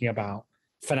talking about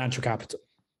financial capital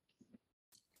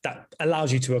that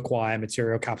allows you to acquire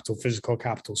material capital, physical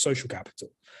capital, social capital.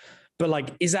 But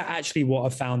like, is that actually what a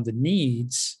founder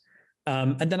needs?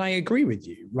 And then I agree with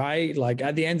you, right? Like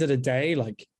at the end of the day,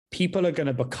 like people are going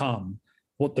to become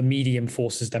what the medium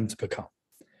forces them to become.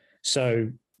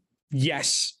 So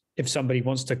yes, if somebody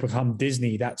wants to become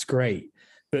Disney, that's great.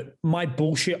 But my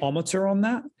bullshit-ometer on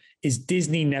that is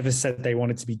Disney never said they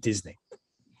wanted to be Disney,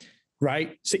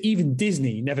 right? So even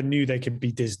Disney never knew they could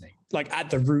be Disney. Like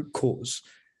at the root cause,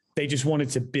 they just wanted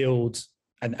to build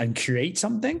and create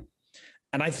something.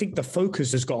 And I think the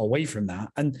focus has got away from that.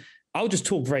 And I'll just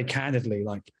talk very candidly.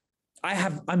 Like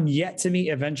I'm yet to meet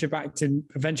a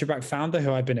venture-backed founder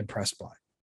who I've been impressed by.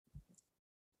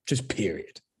 Just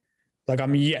period. Like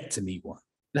I'm yet to meet one.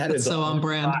 That's so on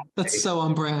brand. That's so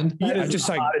on brand. Yeah, just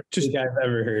like I've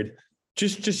ever heard.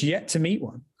 Just yet to meet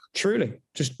one. Truly.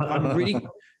 Just I'm really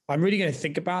going to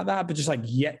think about that, but just like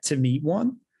yet to meet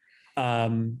one.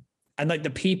 And like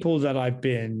the people that I've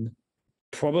been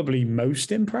probably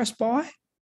most impressed by,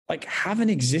 like haven't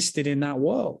existed in that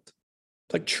world.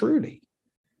 Like truly.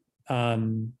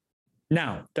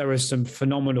 Now there are some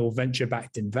phenomenal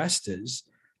venture-backed investors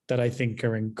that I think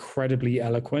are incredibly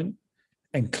eloquent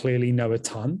and clearly know a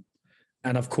ton.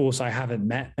 And of course, I haven't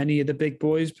met any of the big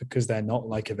boys because they're not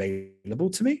like available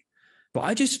to me, but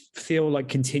I just feel like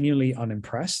continually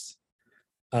unimpressed.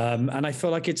 And I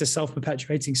feel like it's a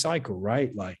self-perpetuating cycle,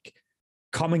 right? Like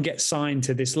come and get signed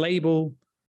to this label.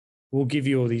 We'll give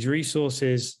you all these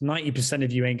resources. 90%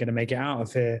 of you ain't going to make it out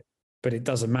of here, but it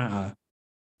doesn't matter.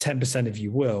 10% of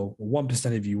you will, or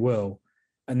 1% of you will.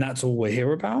 And that's all we're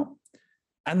here about.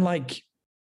 And like,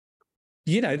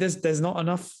 you know, there's not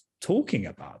enough talking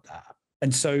about that.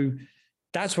 And so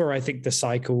that's where I think the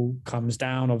cycle comes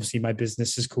down. Obviously, my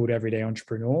business is called Everyday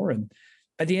Entrepreneur. And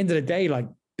at the end of the day, like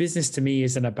business to me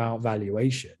isn't about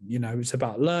valuation. You know, it's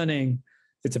about learning.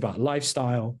 It's about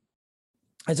lifestyle.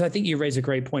 And so I think you raise a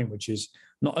great point, which is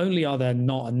not only are there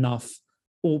not enough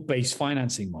alt-based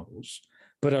financing models,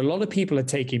 but a lot of people are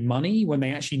taking money when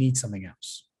they actually need something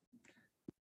else.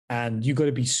 And you got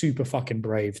to be super fucking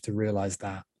brave to realize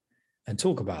that and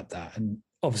talk about that. And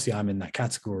obviously I'm in that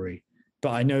category, but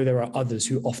I know there are others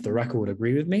who off the record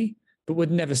agree with me, but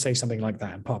would never say something like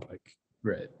that in public.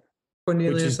 Right.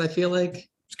 Cornelius, I feel like,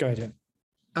 just go ahead.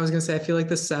 I was going to say, I feel like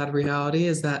the sad reality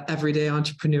is that everyday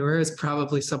entrepreneur is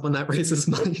probably someone that raises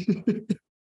money.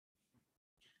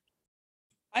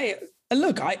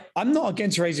 I'm not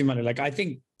against raising money. Like, I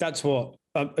think that's what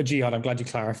a jihad. I'm glad you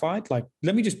clarified. Like,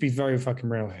 let me just be very fucking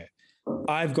real here.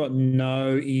 I've got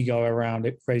no ego around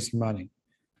it raising money.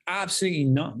 Absolutely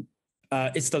none.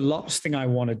 It's the last thing I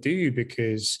want to do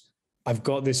because I've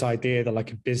got this idea that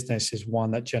like a business is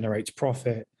one that generates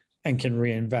profit and can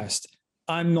reinvest.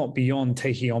 I'm not beyond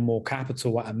taking on more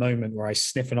capital at a moment where I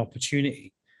sniff an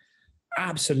opportunity.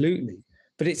 Absolutely.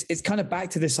 But it's kind of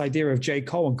back to this idea of J.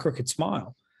 Cole and Crooked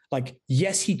Smile. Like,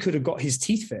 yes, he could have got his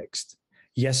teeth fixed.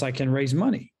 Yes, I can raise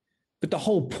money. But the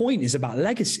whole point is about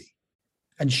legacy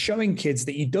and showing kids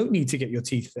that you don't need to get your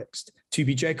teeth fixed to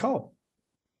be J. Cole.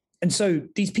 And so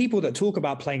these people that talk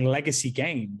about playing legacy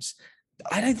games,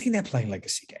 I don't think they're playing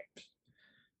legacy games.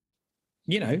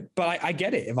 You know, but I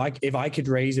get it. If I could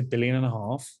raise $1.5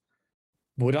 billion,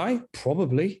 would I?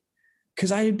 Probably,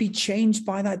 because I would be changed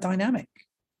by that dynamic.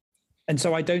 And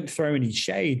so I don't throw any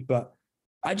shade, but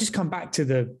I just come back to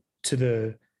the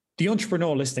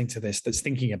entrepreneur listening to this that's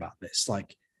thinking about this.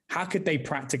 Like, how could they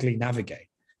practically navigate?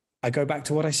 I go back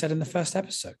to what I said in the first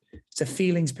episode. It's a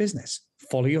feelings business.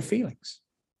 Follow your feelings.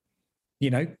 You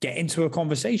know, get into a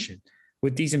conversation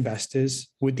with these investors,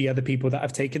 with the other people that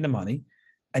have taken the money,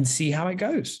 and see how it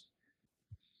goes.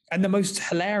 And the most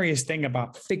hilarious thing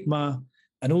about Figma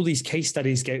and all these case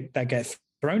studies that get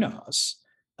thrown at us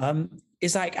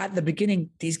is like at the beginning,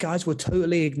 these guys were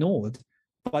totally ignored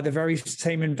by the very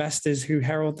same investors who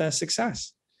herald their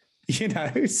success. You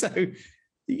know, so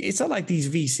it's not like these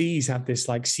VCs have this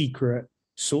like secret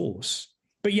source.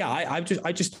 But yeah, I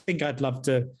just think I'd love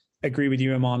to agree with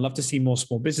you, Iman. Love to see more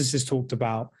small businesses talked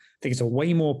about. I think it's a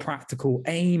way more practical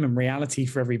aim and reality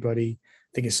for everybody.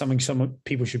 I think it's something some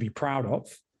people should be proud of.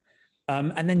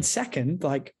 And then second,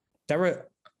 like there are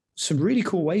some really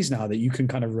cool ways now that you can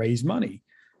kind of raise money.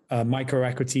 Micro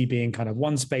equity being kind of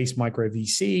one space, micro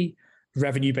VC,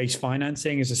 revenue-based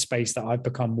financing is a space that I've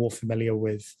become more familiar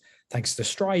with thanks to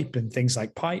Stripe and things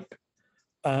like Pipe.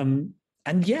 And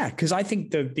yeah, because I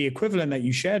think the equivalent that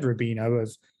you shared, Rubino,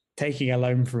 of taking a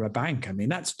loan from a bank, I mean,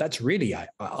 that's really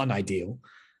unideal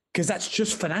because that's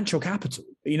just financial capital.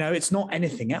 You know, it's not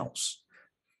anything else.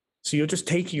 So you're just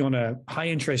taking on a high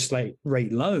interest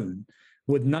rate loan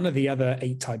with none of the other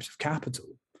 8 types of capital.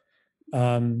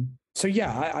 So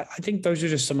yeah, I think those are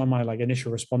just some of my like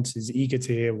initial responses. Eager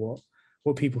to hear what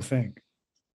people think.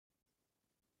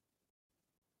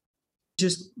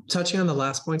 Just touching on the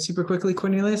last point super quickly,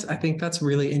 Cornelius, I think that's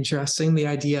really interesting. The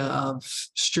idea of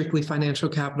strictly financial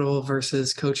capital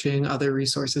versus coaching, other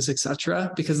resources, et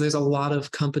cetera, because there's a lot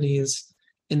of companies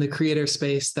in the creator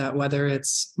space that whether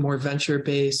it's more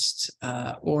venture-based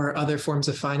or other forms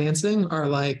of financing are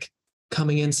like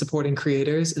coming in supporting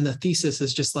creators. And the thesis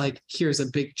is just like, here's a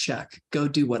big check, go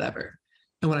do whatever.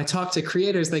 And when I talk to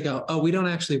creators, they go, oh, we don't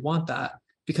actually want that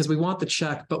because we want the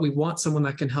check, but we want someone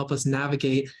that can help us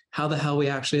navigate how the hell we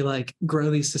actually like grow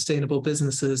these sustainable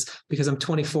businesses because I'm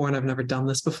 24 and I've never done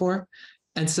this before.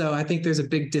 And so I think there's a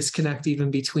big disconnect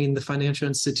even between the financial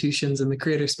institutions and the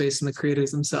creator space and the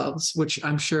creators themselves, which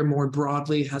I'm sure more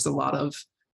broadly has a lot of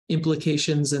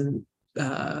implications and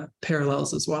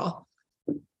parallels as well.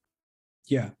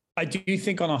 Yeah, I do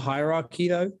think on a hierarchy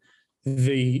though,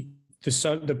 the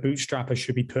bootstrapper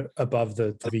should be put above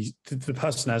the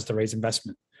person that has to raise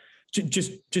investment.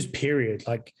 Just period.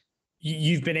 Like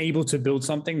you've been able to build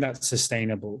something that's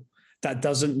sustainable. That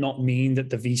doesn't not mean that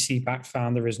the VC-backed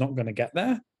founder is not going to get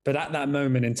there, but at that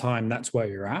moment in time, that's where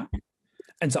you're at.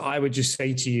 And so I would just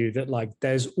say to you that like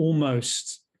there's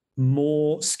almost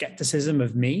more skepticism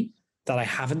of me that I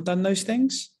haven't done those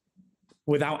things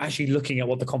without actually looking at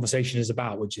what the conversation is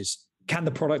about, which is, can the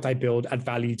product I build add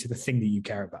value to the thing that you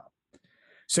care about?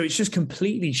 So it's just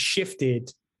completely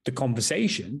shifted the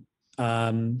conversation,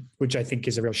 which I think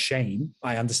is a real shame.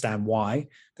 I understand why.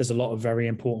 There's a lot of very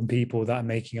important people that are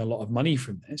making a lot of money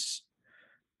from this.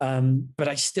 But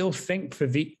I still think for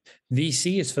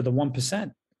VC is for the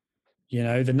 1%. You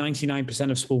know, the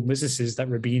 99% of small businesses that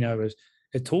Rubino is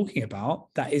talking about,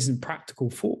 that isn't practical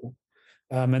for.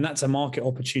 And that's a market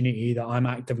opportunity that I'm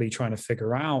actively trying to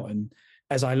figure out. And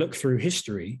as I look through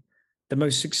history, the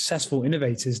most successful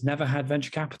innovators never had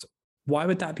venture capital. Why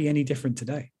would that be any different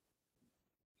today?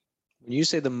 When you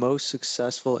say the most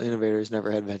successful innovators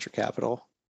never had venture capital.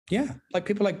 Yeah, like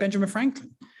people like Benjamin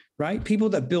Franklin, right? People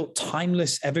that built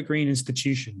timeless evergreen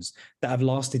institutions that have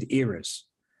lasted eras.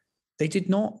 They did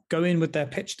not go in with their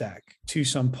pitch deck to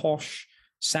some posh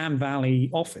Sam Valley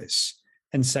office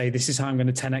and say, this is how I'm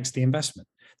going to 10x the investment.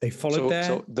 They followed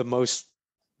So the most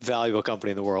valuable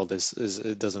company in the world is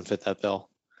it doesn't fit that bill.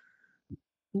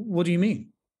 What do you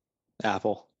mean?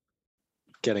 Apple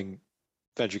getting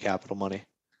venture capital money.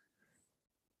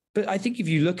 But I think if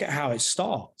you look at how it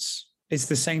starts, it's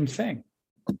the same thing,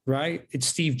 right? It's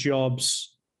Steve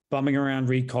Jobs bumming around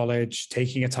Reed College,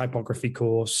 taking a typography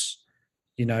course,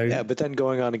 you know. Yeah, but then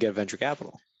going on to get venture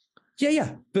capital.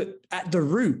 Yeah. But at the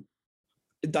root,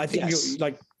 I think Yes. you're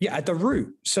like, yeah, at the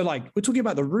root. So like, we're talking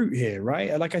about the root here,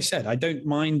 right? Like I said, I don't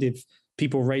mind if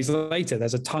people raise later.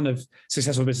 There's a ton of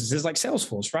successful businesses like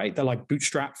Salesforce, right? They're like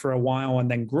bootstrap for a while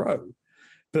and then grow.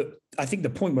 But I think the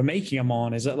point we're making,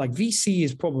 Aman, is that like VC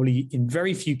is probably in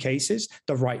very few cases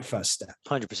the right first step.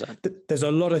 100%. There's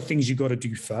a lot of things you got to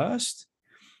do first.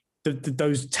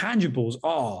 Those tangibles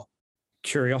are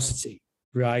curiosity,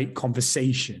 right?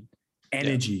 Conversation,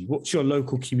 energy. What's your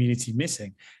local community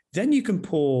missing? Then you can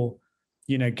pour,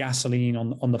 gasoline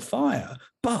on the fire.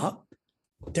 But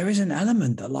there is an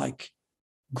element that like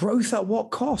growth at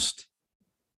what cost?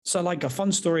 So like a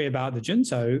fun story about the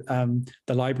Junto,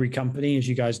 the library company, as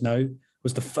you guys know,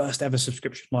 was the first ever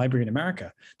subscription library in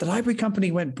America. The library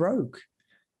company went broke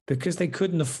because they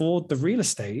couldn't afford the real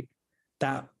estate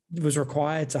that was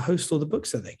required to host all the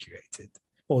books that they curated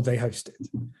or they hosted.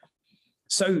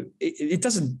 So it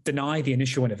doesn't deny the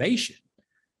initial innovation,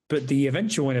 but the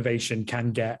eventual innovation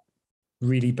can get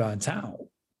really burnt out.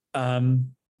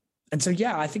 And so,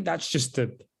 yeah, I think that's just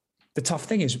the tough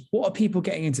thing is, what are people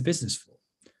getting into business for?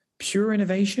 Pure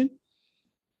innovation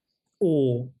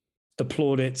or the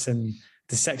plaudits and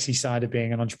the sexy side of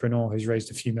being an entrepreneur who's raised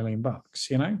a few $1 million,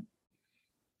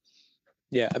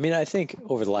 Yeah, I mean, I think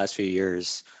over the last few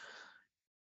years,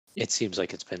 it seems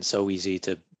like it's been so easy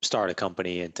to start a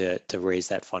company and to raise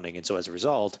that funding. And so as a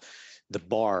result, the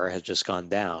bar has just gone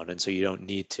down. And so you don't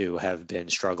need to have been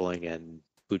struggling and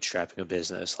bootstrapping a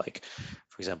business. Like,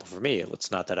 for example, for me,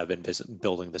 it's not that I've been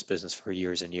building this business for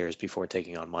years and years before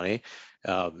taking on money.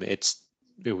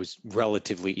 It was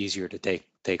relatively easier to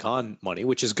take on money,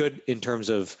 which is good in terms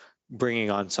of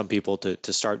bringing on some people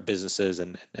to start businesses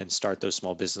and start those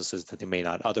small businesses that they may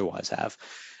not otherwise have.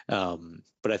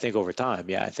 But I think over time,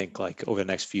 I think like over the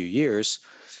next few years,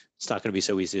 it's not going to be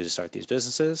so easy to start these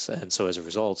businesses. And so as a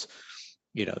result,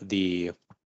 the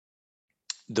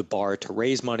bar to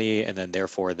raise money, and then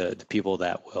therefore the people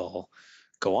that will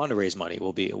go on to raise money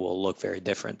will look very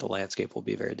different. The landscape will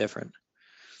be very different.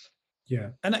 Yeah.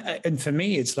 And for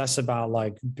me, it's less about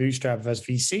like bootstrap versus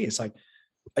VC. It's like,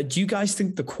 do you guys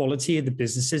think the quality of the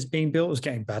businesses being built is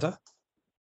getting better?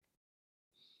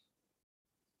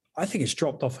 I think it's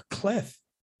dropped off a cliff.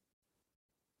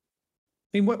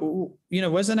 I mean,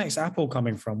 where's the next Apple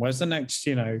coming from? Where's the next,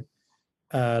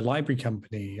 library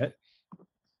company?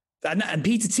 And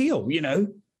Peter Thiel,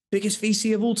 biggest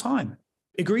VC of all time,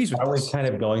 agrees with Are this. we kind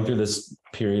of going through this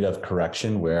period of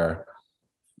correction where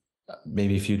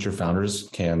maybe future founders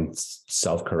can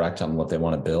self-correct on what they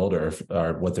want to build or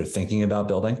what they're thinking about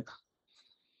building?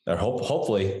 Or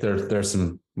hopefully there's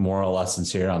some moral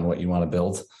lessons here on what you want to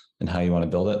build and how you want to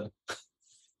build it.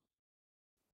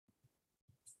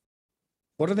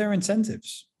 What are their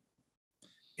incentives?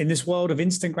 In this world of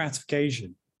instant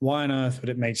gratification, why on earth would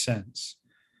it make sense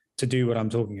to do what I'm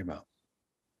talking about?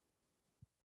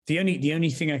 The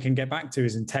only thing I can get back to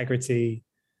is integrity,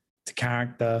 to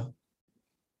character,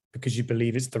 because you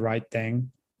believe it's the right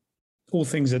thing. All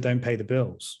things that don't pay the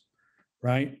bills,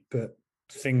 right? But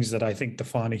things that I think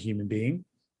define a human being.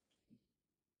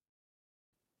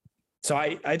 So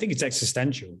I think it's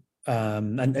existential.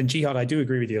 And Jihad, I do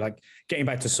agree with you. Like getting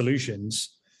back to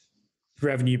solutions,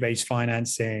 revenue-based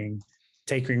financing,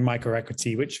 taking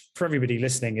microequity, which for everybody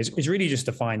listening is really just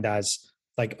defined as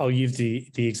like, I'll use the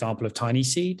example of Tiny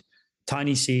Seed.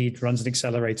 Tiny Seed runs an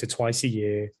accelerator twice a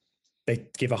year. They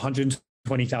give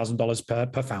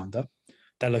 $120,000 per founder.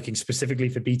 They're looking specifically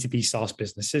for B2B SaaS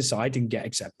businesses. So I didn't get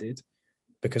accepted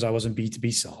because I wasn't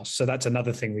B2B SaaS. So that's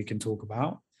another thing we can talk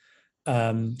about.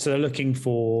 So they're looking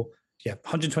for,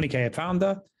 $120K a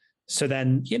founder. So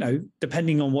then,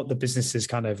 depending on what the business is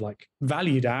kind of like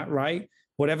valued at, right?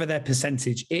 Whatever their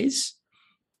percentage is,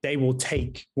 they will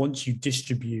take once you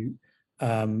distribute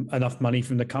enough money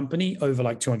from the company over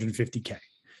like 250K.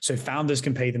 So founders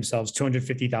can pay themselves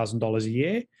 $250,000 a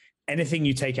year. Anything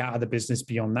you take out of the business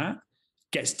beyond that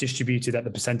gets distributed at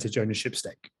the percentage ownership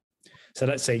stake. So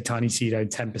let's say Tiny Seed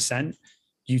owned 10%.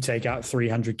 you take out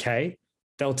 300K,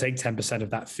 they'll take 10% of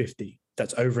that 50.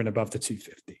 That's over and above the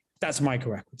 250. That's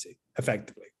micro equity,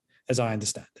 effectively, as I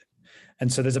understand it.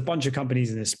 And so there's a bunch of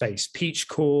companies in this space, Peach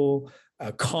Core,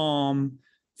 Calm,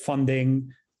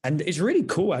 Funding. And it's really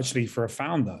cool, actually, for a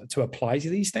founder to apply to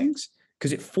these things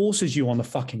because it forces you on the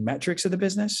fucking metrics of the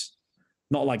business,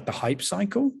 not like the hype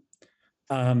cycle.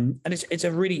 And it's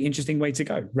a really interesting way to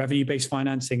go. Revenue-based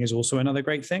financing is also another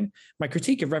great thing. My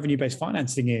critique of revenue-based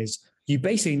financing is you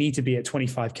basically need to be at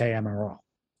 25K MRR.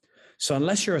 So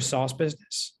unless you're a SaaS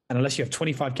business and unless you have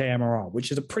 25K MRR,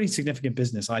 which is a pretty significant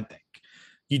business, I think,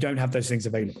 you don't have those things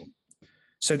available.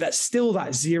 So that's still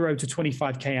that 0 to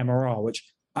 25K MRR, which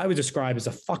I would describe as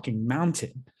a fucking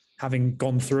mountain, having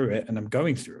gone through it and I'm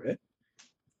going through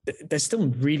it. There's still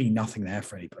really nothing there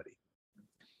for anybody.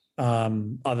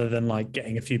 Other than like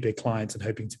getting a few big clients and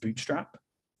hoping to bootstrap.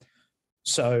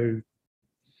 So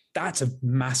that's a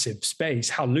massive space.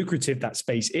 How lucrative that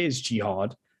space is,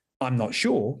 Jihad, I'm not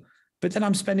sure. But then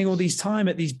I'm spending all these time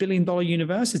at these billion-dollar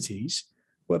universities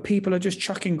where people are just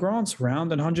chucking grants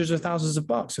around and hundreds of thousands of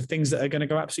bucks of things that are going to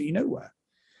go absolutely nowhere.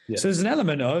 Yeah. So there's an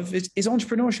element of, is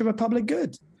entrepreneurship a public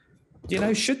good? You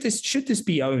know, should this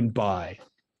be owned by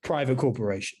private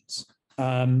corporations?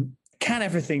 Can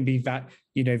everything be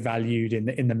valued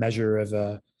in the measure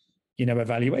of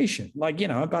evaluation? Like,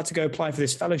 I'm about to go apply for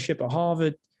this fellowship at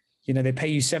Harvard. They pay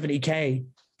you $70K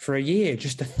for a year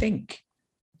just to think,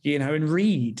 and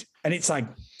read. And it's like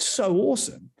so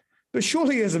awesome. But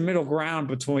surely there's a middle ground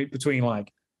between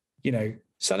like,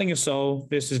 selling your soul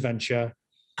versus venture,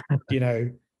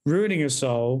 ruining your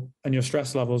soul and your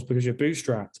stress levels because you're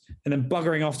bootstrapped, and then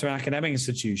buggering off to an academic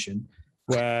institution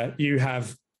where you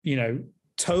have,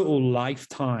 total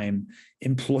lifetime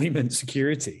employment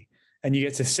security, and you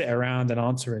get to sit around and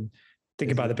answer and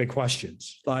think about the big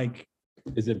questions. Like,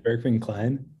 is it Berkman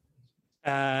Klein?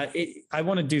 I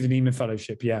want to do the Neiman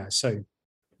Fellowship. Yeah. So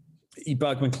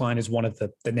Berkman Klein is one of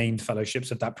the named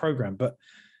fellowships of that program, but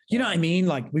you know what I mean?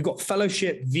 Like, we've got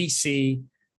fellowship, VC,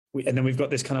 and then we've got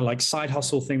this kind of like side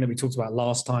hustle thing that we talked about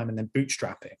last time, and then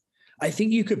bootstrapping. I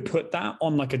think you could put that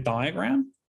on like a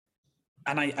diagram.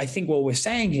 And I think what we're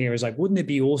saying here is like, wouldn't it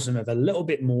be awesome if a little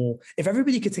bit more, if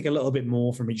everybody could take a little bit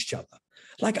more from each other?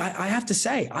 Like, I have to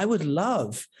say, I would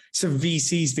love some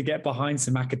VCs to get behind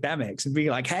some academics and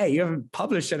be like, hey, you haven't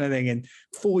published anything in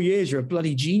 4 years. You're a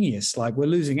bloody genius. Like, we're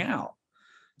losing out.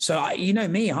 So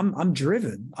I'm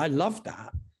driven. I love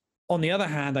that. On the other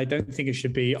hand, I don't think it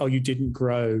should be, oh, you didn't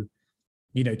grow,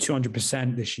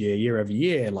 200% this year over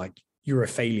year. Like, you're a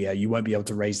failure. You won't be able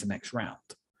to raise the next round.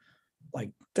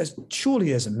 Like, surely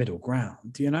there's a middle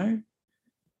ground,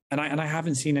 And I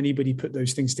haven't seen anybody put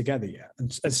those things together yet. And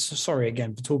sorry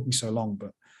again for talking so long,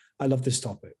 but I love this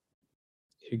topic.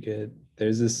 You're good.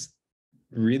 There's this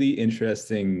really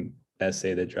interesting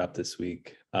essay that dropped this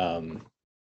week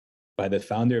by the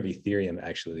founder of Ethereum,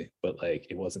 actually, but like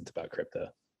it wasn't about crypto.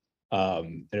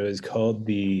 And it was called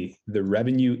the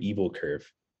revenue evil curve.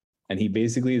 And he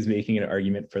basically is making an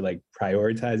argument for like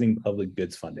prioritizing public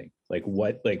goods funding. Like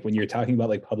when you're talking about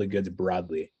like public goods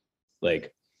broadly,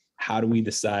 like how do we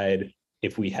decide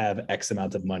if we have X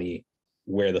amount of money,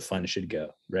 where the fund should go,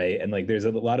 right? And like there's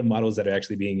a lot of models that are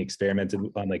actually being experimented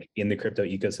on like in the crypto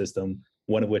ecosystem,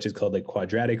 one of which is called like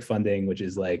quadratic funding, which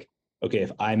is like, okay,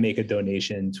 if I make a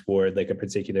donation toward like a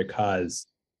particular cause,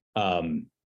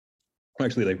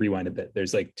 actually like rewind a bit.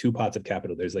 There's like two pots of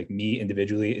capital. There's like me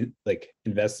individually like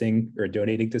investing or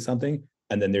donating to something.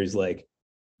 And then there's like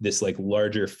this like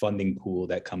larger funding pool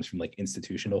that comes from like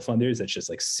institutional funders that's just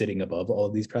like sitting above all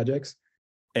of these projects.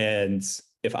 And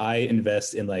if I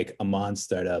invest in like a Mon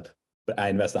startup, but I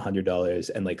invest $100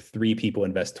 and like 3 people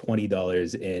invest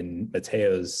 $20 in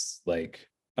Mateo's like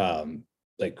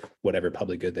whatever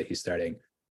public good that he's starting,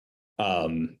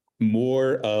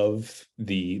 more of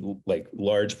the like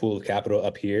large pool of capital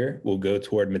up here will go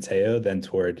toward Mateo than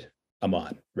toward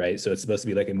Amon, right? So it's supposed to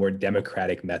be like a more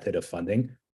democratic method of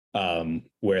funding,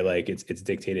 where like it's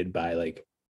dictated by like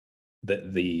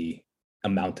the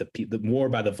amount of people, more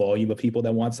by the volume of people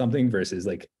that want something versus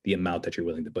like the amount that you're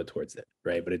willing to put towards it,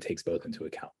 right? But it takes both into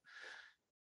account.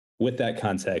 With that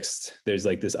context, there's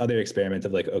like this other experiment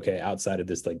of like, okay, outside of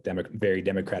this like very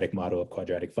democratic model of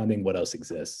quadratic funding, what else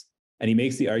exists? And he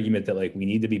makes the argument that like we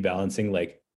need to be balancing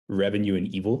like revenue and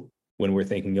evil when we're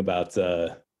thinking about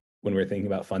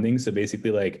funding. So basically,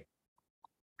 like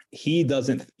he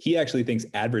actually thinks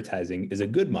advertising is a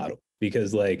good model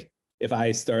because like if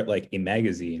I start like a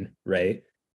magazine, right,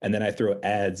 and then I throw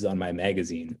ads on my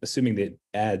magazine, assuming that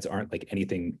ads aren't like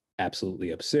anything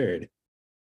absolutely absurd,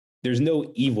 there's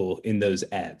no evil in those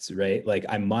ads, right? Like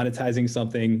I'm monetizing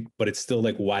something, but it's still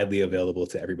like widely available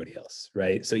to everybody else,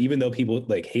 right? So even though people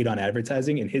like hate on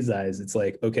advertising, in his eyes, it's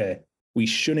like, okay, we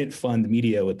shouldn't fund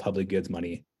media with public goods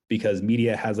money because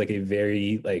media has like a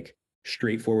very like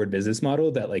straightforward business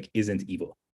model that like isn't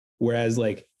evil. Whereas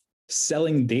like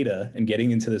selling data and getting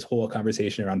into this whole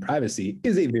conversation around privacy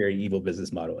is a very evil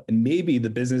business model. And maybe the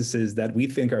businesses that we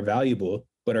think are valuable,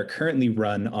 but are currently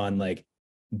run on like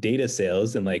data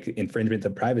sales and like infringement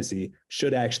of privacy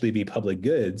should actually be public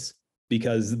goods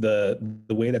because the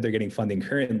way that they're getting funding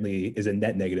currently is a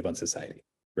net negative on society,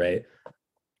 right?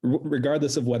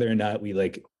 Regardless of whether or not we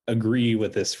like agree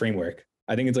with this framework,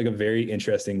 I think it's like a very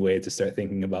interesting way to start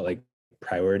thinking about like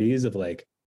priorities of like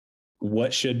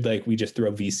what should like we just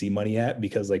throw VC money at,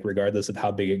 because like regardless of how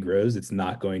big it grows, it's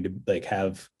not going to like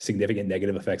have significant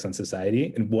negative effects on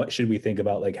society. And what should we think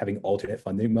about like having alternate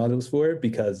funding models for,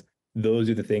 because those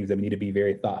are the things that we need to be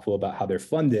very thoughtful about how they're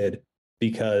funded,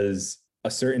 because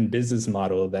a certain business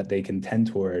model that they can tend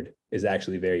toward is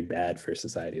actually very bad for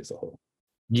society as a whole.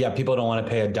 Yeah, people don't want to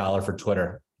pay $1 for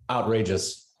Twitter.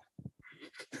 Outrageous.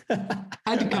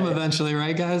 Had to come eventually,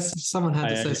 right, guys? Someone had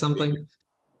to say something.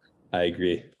 I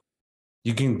agree.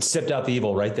 You can sift out the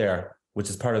evil right there, which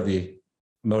is part of the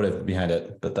motive behind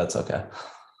it, but that's okay.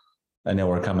 I know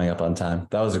we're coming up on time.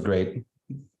 That was a great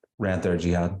rant there,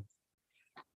 Jihad.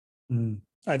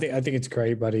 I think it's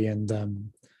great, buddy.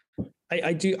 And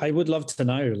I would love to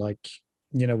know, like,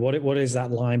 you know, what is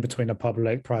that line between a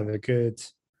public private good?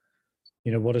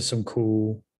 You know, what are some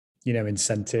cool, you know,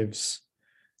 incentives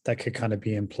that could kind of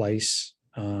be in place?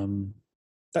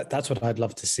 That's what I'd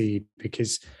love to see,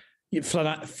 because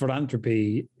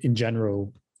philanthropy in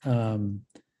general,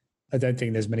 I don't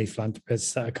think there's many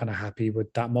philanthropists that are kind of happy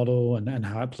with that model and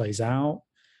how it plays out.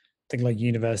 I think like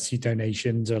university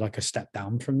donations are like a step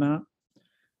down from that.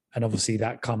 And obviously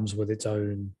that comes with its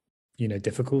own, you know,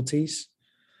 difficulties.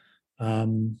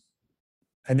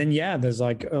 And then, yeah, there's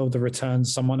like, oh, the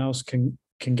returns someone else can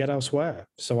get elsewhere.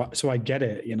 So I get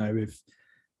it. You know, if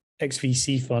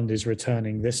XVC fund is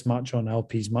returning this much on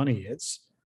LP's money, it's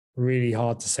really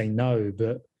hard to say no.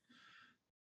 But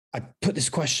I put this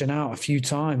question out a few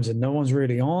times and no one's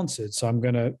really answered. So I'm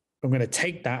gonna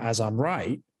take that as I'm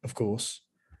right, of course.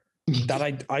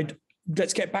 That I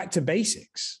let's get back to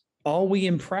basics. Are we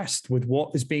impressed with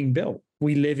what is being built?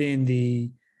 We live in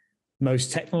the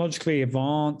most technologically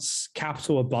advanced,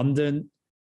 capital abundant,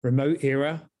 remote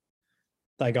era.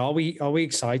 Like, are we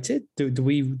excited? Do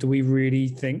we really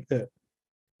think that,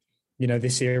 you know,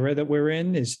 this era that we're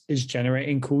in is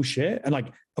generating cool shit? And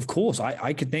like, of course,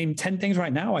 I could name 10 things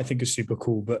right now I think are super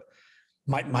cool, but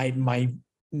my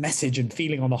message and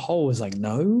feeling on the whole is like,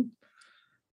 no.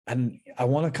 And I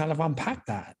want to kind of unpack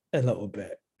that a little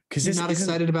bit. Because you're not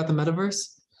excited about the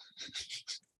metaverse?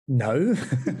 No.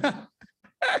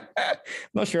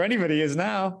 Not sure anybody is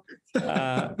now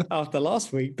after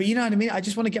last week. But you know what I mean? I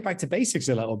just want to get back to basics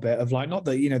a little bit of like, not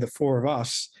that, you know, the four of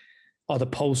us are the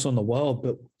pulse on the world,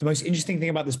 but the most interesting thing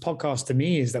about this podcast to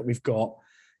me is that we've got,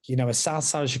 you know, a South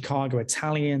Side of Chicago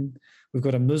Italian. We've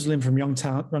got a Muslim from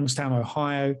Youngstown,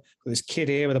 Ohio. We've got this kid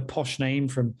here with a posh name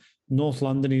from North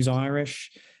London who's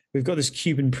Irish. We've got this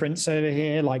Cuban prince over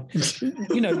here. Like,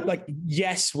 you know, like,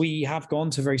 yes, we have gone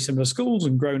to very similar schools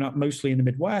and grown up mostly in the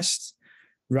Midwest,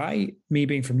 right? Me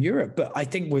being from Europe, but I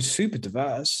think we're super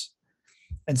diverse.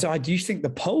 And so I do think the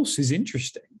pulse is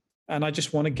interesting. And I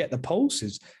just want to get the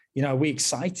pulses. You know, are we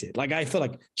excited? Like, I feel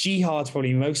like Jihad's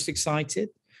probably most excited,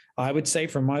 I would say,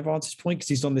 from my vantage point, because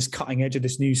he's on this cutting edge of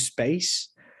this new space.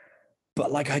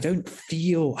 But like, I don't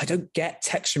get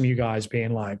texts from you guys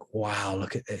being like, wow,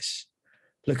 look at this.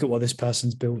 Look at what this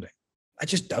person's building. I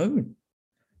just don't.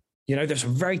 You know, there's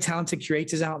some very talented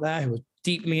creators out there who are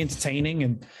deeply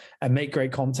entertaining and make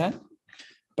great content.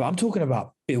 But I'm talking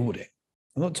about building.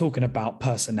 I'm not talking about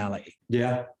personality.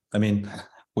 Yeah. I mean,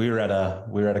 we were at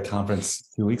a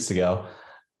conference 2 weeks ago,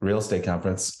 real estate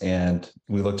conference, and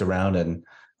we looked around and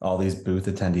all these booth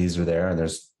attendees are there, and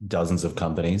there's dozens of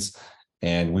companies.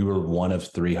 And we were one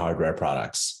of 3 hardware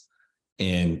products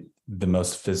in the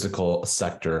most physical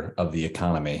sector of the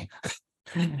economy.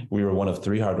 We were one of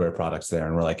 3 hardware products there.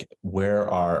 And we're like, where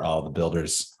are all the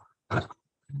builders?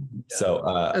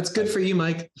 So that's good for you,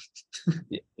 Mike.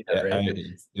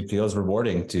 It feels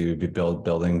rewarding to be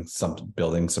building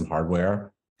some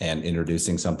hardware and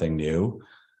introducing something new.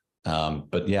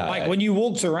 But yeah, like when you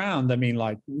walked around, I mean,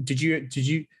 like, did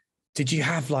you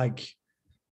have like,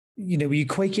 you know, were you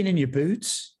quaking in your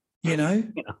boots? You know,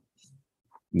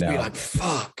 no. You're like,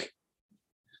 fuck.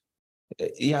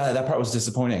 Yeah, that part was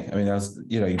disappointing. I mean, that was,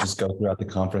 you know, you just go throughout the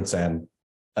conference and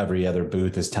every other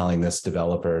booth is telling this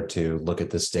developer to look at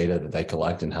this data that they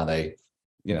collect and how they,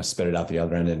 spit it out the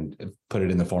other end and put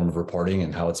it in the form of reporting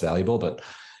and how it's valuable. But,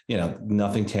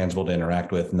 nothing tangible to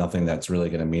interact with, nothing that's really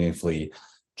going to meaningfully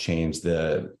change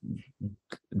the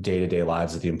day-to-day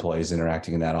lives of the employees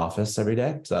interacting in that office every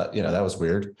day. So, that was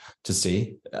weird to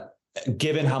see.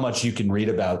 Given how much you can read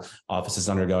about offices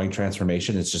undergoing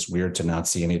transformation, it's just weird to not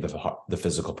see any of the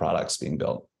physical products being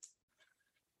built.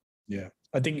 Yeah,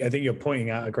 I think you're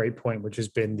pointing out a great point, which has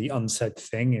been the unsaid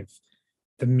thing of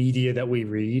the media that we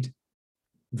read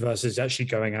versus actually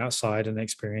going outside and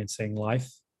experiencing life.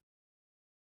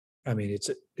 I mean, it's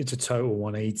a total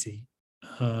 180.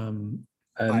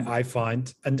 I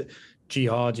find, and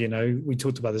Jihad, we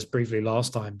talked about this briefly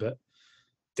last time, but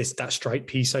that Stripe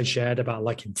piece I shared about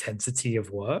like intensity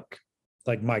of work,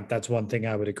 like Mike, that's one thing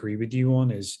I would agree with you on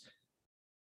is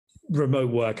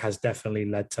remote work has definitely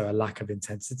led to a lack of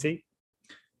intensity.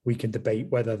 We can debate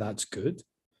whether that's good,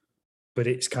 but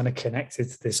it's kind of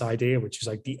connected to this idea, which is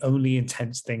like the only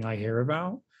intense thing I hear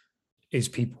about is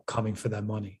people coming for their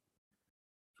money.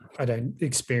 I don't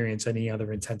experience any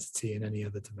other intensity in any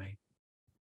other domain.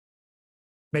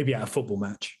 Maybe at a football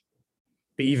match,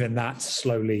 but even that's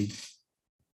slowly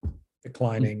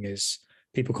declining as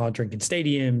people can't drink in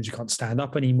stadiums, you can't stand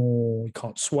up anymore, you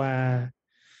can't swear.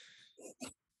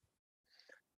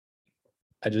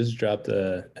 I just dropped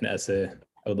an essay.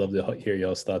 I would love to hear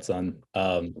y'all's thoughts on.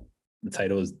 The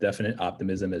title is Definite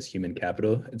Optimism as Human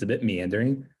Capital. It's a bit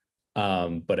meandering,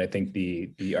 but I think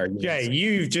the argument. Yeah,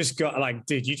 you've just got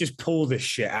dude, you just pull this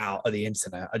shit out of the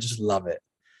internet. I just love it.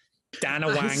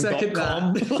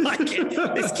 Danawang.com.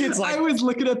 This kid's like, I was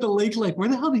looking at the link, like, where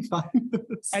the hell did he find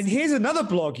this? And here's another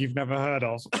blog you've never heard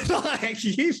of.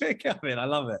 You pick up it. I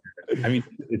love it. I mean,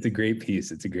 it's a great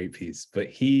piece. It's a great piece. But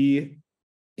he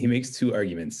makes two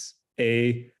arguments.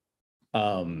 The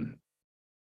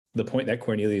point that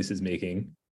Cornelius is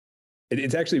making,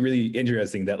 it's actually really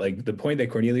interesting that the point that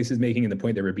Cornelius is making and the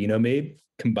point that Rubino made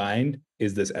combined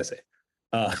is this essay.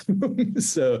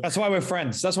 So that's why we're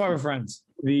friends.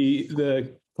 The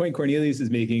point Cornelius is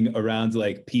making around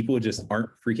people just aren't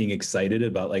freaking excited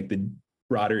about the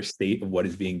broader state of what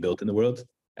is being built in the world.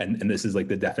 And this is the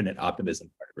definite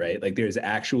optimism part, right? There's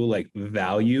actual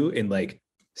value in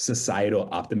societal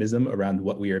optimism around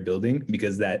what we are building,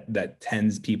 because that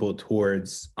tends people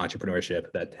towards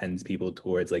entrepreneurship, that tends people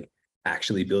towards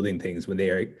actually building things when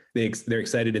they're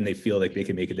excited and they feel like they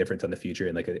can make a difference on the future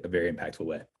in a very impactful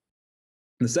way.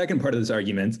 And the second part of this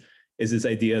argument is this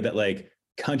idea that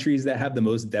countries that have the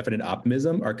most definite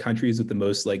optimism are countries with the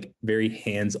most very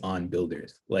hands-on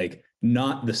builders,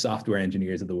 not the software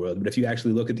engineers of the world. But if you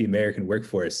actually look at the American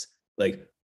workforce,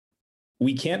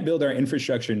 we can't build our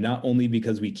infrastructure not only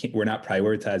because we're not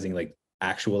prioritizing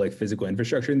actual physical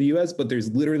infrastructure in the US, but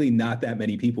there's literally not that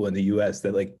many people in the US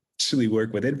that actually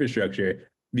work with infrastructure,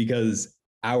 because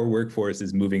our workforce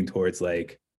is moving towards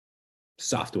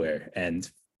software and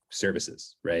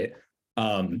services, right?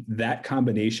 That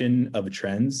combination of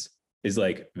trends is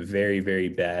very, very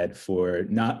bad for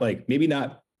maybe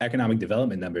not economic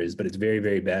development numbers, but it's very,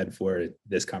 very bad for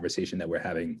this conversation that we're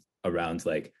having around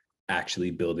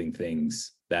actually building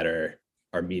things that are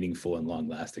meaningful and long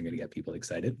lasting and get people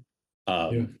excited.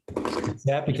 Yeah,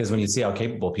 because when you see how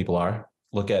capable people are,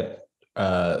 look at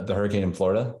the hurricane in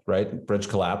Florida, right? Bridge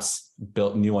collapse,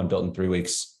 new one built in 3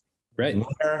 weeks. Right.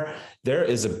 There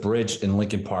is a bridge in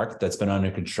Lincoln Park that's been under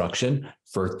construction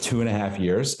for 2.5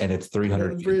 years, and it's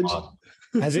 300 feet long.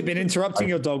 Has it been interrupting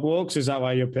your dog walks? Is that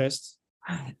why you're pissed?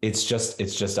 It's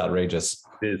just outrageous.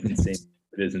 It is insane.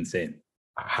 It is insane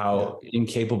how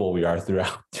incapable we are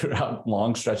throughout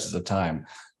long stretches of time,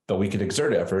 but we could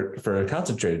exert effort for a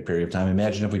concentrated period of time.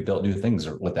 Imagine if we built new things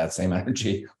with that same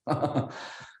energy.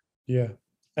 Yeah.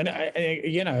 And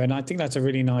I think that's a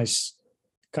really nice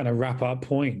kind of wrap up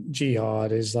point.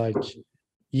 Jihad is what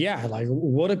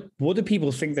do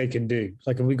people think they can do?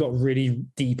 Have we got really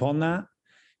deep on that?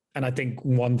 And I think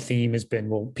one theme has been,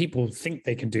 well, people think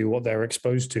they can do what they're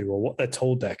exposed to or what they're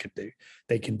told they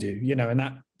can do, and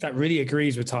that really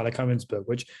agrees with Tyler Cummins' book,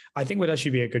 which I think would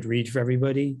actually be a good read for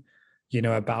everybody,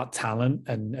 about talent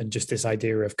and just this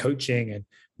idea of coaching and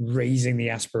raising the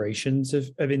aspirations of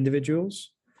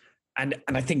individuals. And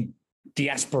I think the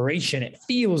aspiration it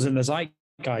feels in the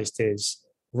zeitgeist is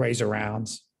raise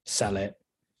around, sell it,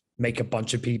 make a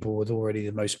bunch of people with already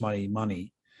the most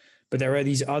money. But there are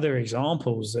these other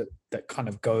examples that kind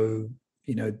of go,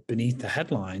 beneath the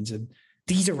headlines. And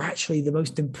these are actually the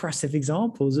most impressive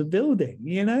examples of building,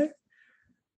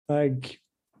 by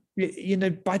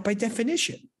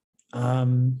definition.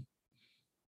 And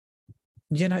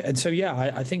so,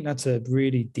 I think that's a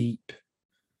really deep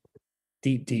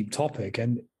deep topic.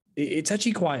 And it's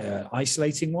actually quite an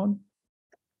isolating one,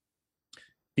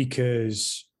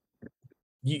 because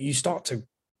you start to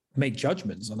make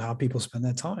judgments on how people spend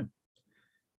their time,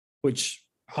 which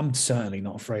I'm certainly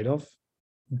not afraid of.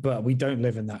 But we don't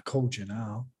live in that culture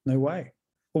now. No way.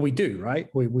 Well, we do, right?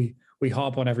 We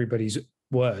harp on everybody's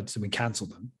words and we cancel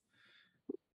them,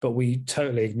 but we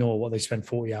totally ignore what they spend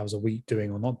 40 hours a week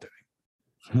doing or not doing.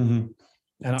 Mm-hmm.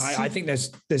 And I think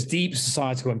there's deep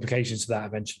societal implications to that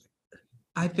eventually.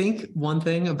 I think one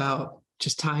thing about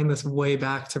just tying this way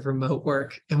back to remote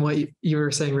work and what you were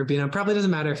saying, Rubino, probably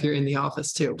doesn't matter if you're in the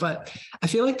office too, but I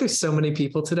feel like there's so many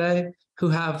people today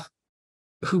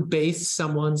who base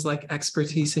someone's like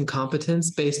expertise and competence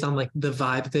based on like the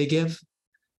vibe they give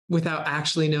without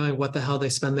actually knowing what the hell they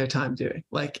spend their time doing,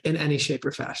 like in any shape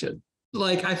or fashion.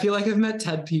 Like, I feel like I've met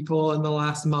 10 people in the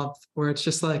last month where it's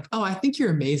just like, oh, I think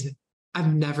you're amazing.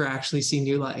 I've never actually seen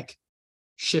you like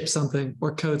ship something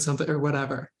or code something or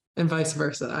whatever, and vice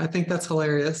versa. I think that's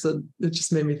hilarious. And it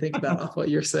just made me think about what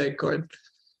you're saying, Cord.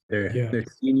 They're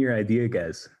senior idea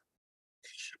guys.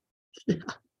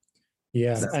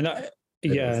 Yeah. And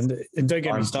and don't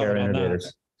get me started on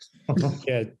that.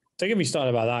 Yeah, don't get me started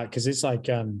about that, because it's like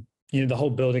the whole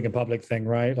building a public thing,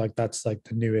 right? Like that's like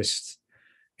the newest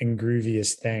and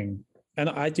grooviest thing. And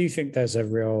I do think there's a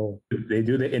real, they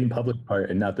do the in public part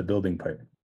and not the building part.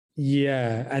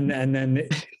 Yeah. And then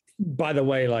by the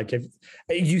way, like if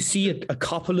you see a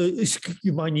couple of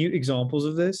minute examples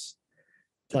of this,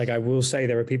 like I will say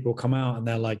there are people who come out and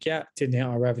they're like, yeah, didn't hit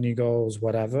our revenue goals,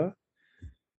 whatever.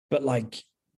 But like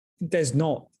there's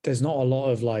not a lot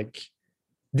of like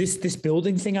this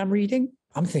building thing I'm reading.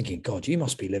 I'm thinking, God, you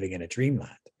must be living in a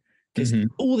dreamland, because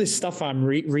all this stuff I'm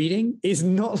reading is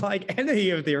not like any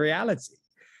of the reality.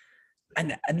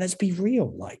 And let's be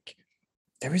real, like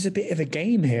there is a bit of a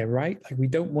game here, right? Like we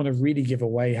don't want to really give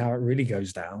away how it really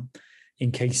goes down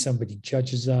in case somebody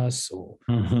judges us or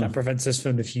that prevents us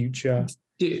from the future.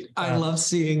 Dude, I love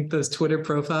seeing those Twitter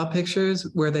profile pictures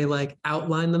where they like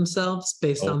outline themselves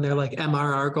based on their like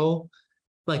MRR goal,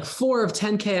 like 4 of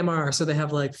 10K MRR. So they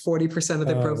have like 40% of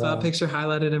their profile picture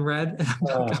highlighted in red.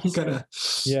 And I'm gonna.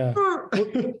 Yeah.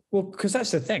 Well, because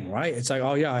that's the thing, right? It's like,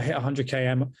 oh yeah, I hit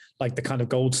 100K like the kind of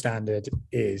gold standard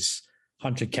is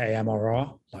 100K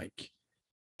MRR. Like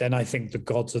then I think the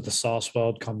gods of the SaaS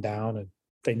world come down and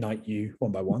they knight you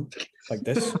one by one like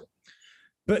this.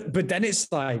 But then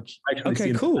it's like,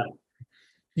 okay, cool.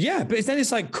 Yeah, but then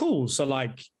it's like, cool. So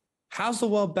like, how's the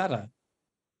world better?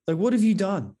 Like, what have you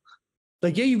done?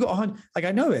 Like, yeah, you got 100. Like,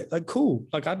 I know it. Like, cool.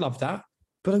 Like, I'd love that.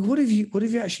 But like, what have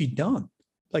you actually done?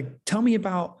 Like, tell me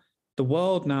about the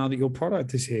world now that your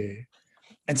product is here.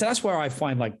 And so that's where I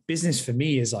find like business for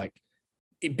me is like,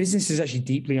 business is actually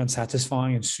deeply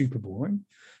unsatisfying and super boring,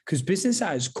 because business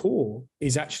at its core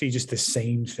is actually just the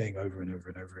same thing over and over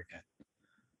and over again.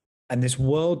 And this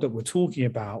world that we're talking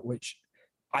about, which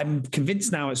I'm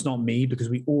convinced now it's not me, because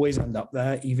we always end up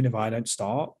there, even if I don't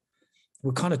start.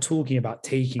 We're kind of talking about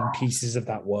taking pieces of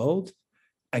that world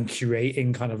and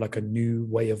curating kind of like a new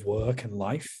way of work and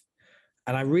life.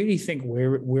 And I really think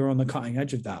we're on the cutting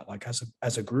edge of that, like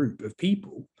as a group of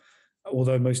people.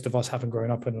 Although most of us haven't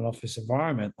grown up in an office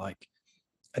environment, like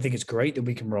I think it's great that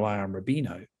we can rely on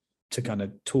Rubino to kind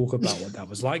of talk about what that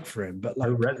was like for him. But like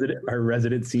our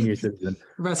resident senior citizen,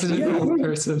 old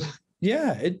person.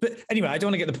 Yeah. But anyway, I don't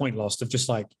want to get the point lost of just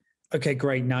like, okay,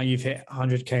 great. Now you've hit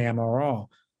 100K MRR.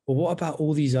 Well, what about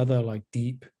all these other like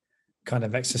deep kind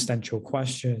of existential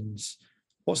questions?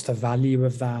 What's the value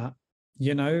of that?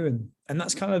 And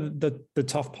that's kind of the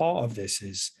tough part of this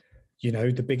is,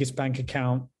 the biggest bank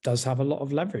account does have a lot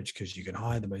of leverage because you can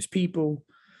hire the most people.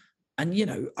 And,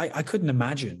 I couldn't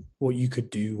imagine what you could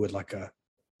do with like a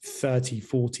 30,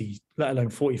 40, let alone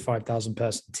 45,000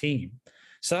 person team.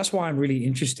 So that's why I'm really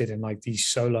interested in like these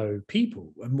solo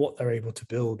people and what they're able to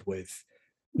build with,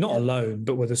 not alone,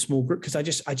 but with a small group. Because I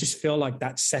just feel like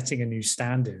that's setting a new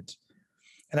standard.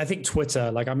 And I think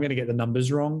Twitter, like I'm going to get the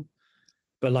numbers wrong,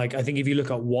 but like I think if you look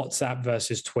at WhatsApp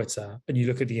versus Twitter and you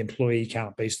look at the employee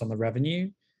count based on the revenue,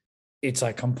 it's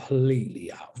like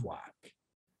completely out of whack.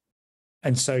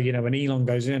 And so, when Elon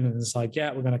goes in and it's like,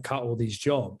 yeah, we're going to cut all these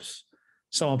jobs,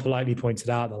 someone politely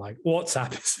pointed out that like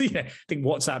WhatsApp is, I think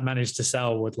WhatsApp managed to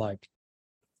sell with like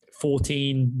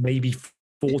 14, maybe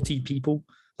 40 people.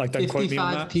 Like don't quote me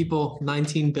on that. 55 people,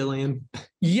 19 billion.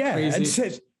 Yeah.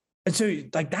 And so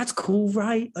like, that's cool,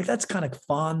 right? Like, that's kind of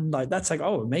fun. Like, that's like,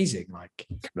 oh, amazing. Like,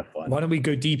 why don't we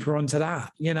go deeper onto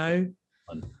that,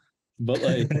 But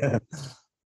like, I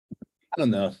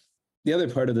don't know. The other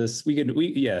part of this,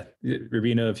 Rubino,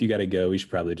 if you got to go, we should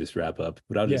probably just wrap up.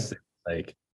 But I'll just say,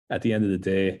 like, at the end of the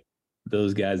day,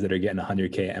 those guys that are getting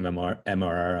 100K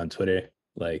MRR on Twitter,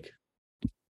 like,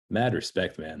 mad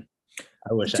respect, man.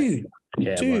 I wish dude, I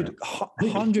could.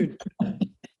 Dude,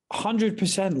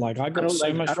 100%. Like I got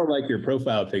so much. I don't like your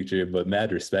profile picture, but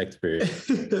mad respect for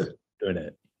doing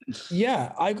it.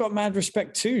 Yeah, I got mad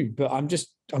respect too, but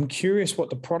I'm curious what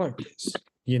the product is,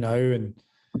 you know, and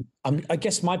I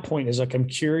guess my point is like I'm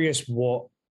curious what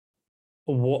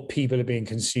people are being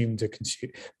consumed to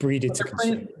consume, breeded to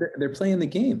consume. They're playing the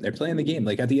game. They're playing the game.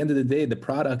 Like at the end of the day, the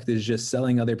product is just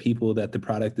selling other people that the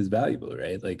product is valuable,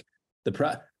 right? Like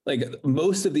like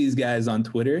most of these guys on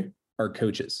Twitter are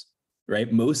coaches,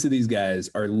 right? Most of these guys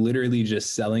are literally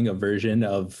just selling a version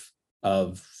of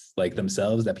like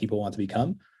themselves that people want to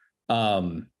become.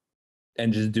 And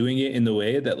just doing it in the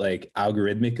way that like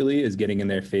algorithmically is getting in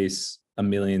their face a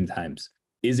million times.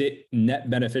 Is it net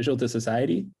beneficial to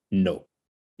society? No.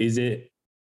 Is it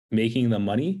making them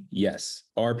money? Yes.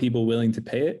 Are people willing to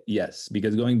pay it? Yes.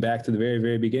 Because going back to the very,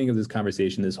 very beginning of this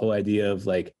conversation, this whole idea of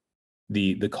like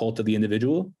the cult of the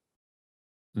individual,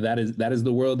 that is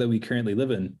the world that we currently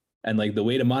live in. And like the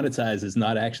way to monetize is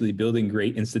not actually building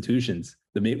great institutions.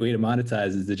 The way to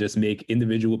monetize is to just make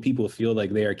individual people feel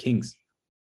like they are kings.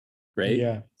 Right?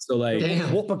 Yeah. So like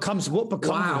what becomes Wow.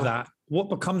 of that? What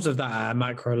becomes of that at a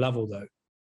macro level though?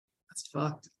 That's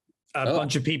fucked. A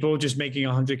bunch of people just making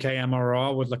 100K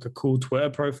MRR with like a cool Twitter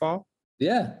profile.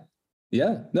 Yeah.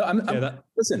 No,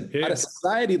 listen, at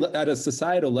a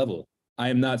societal level, I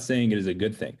am not saying it is a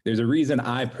good thing. There's a reason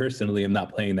I personally am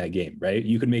not playing that game, right?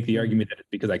 You could make the argument that it's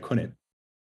because I couldn't,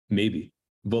 maybe,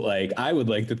 but like, I would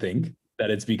like to think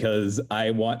that it's because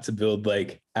I want to build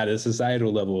like at a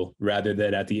societal level rather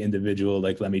than at the individual,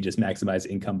 like, let me just maximize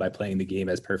income by playing the game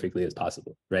as perfectly as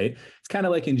possible, right? It's kind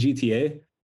of like in GTA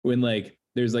when like,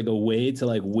 there's like a way to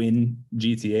like win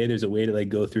GTA. There's a way to like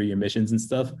go through your missions and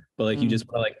stuff, but like you just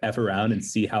want to like F around and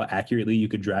see how accurately you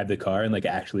could drive the car and like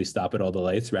actually stop at all the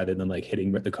lights rather than like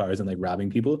hitting the cars and like robbing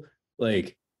people.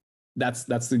 Like that's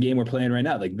the game we're playing right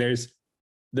now. Like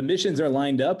the missions are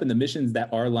lined up and the missions that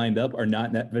are lined up are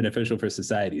not net beneficial for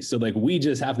society. So like we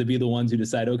just have to be the ones who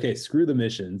decide, okay, screw the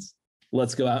missions.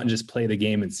 Let's go out and just play the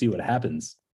game and see what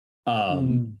happens.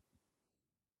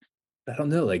 I don't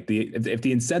know, like if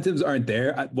the incentives aren't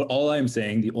there, all I'm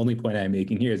saying, the only point I'm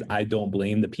making here is I don't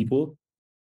blame the people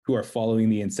who are following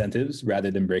the incentives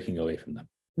rather than breaking away from them.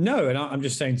 No, and I'm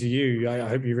just saying to you, I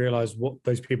hope you realize what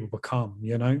those people become,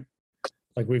 you know?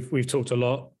 Like we've talked a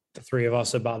lot, the three of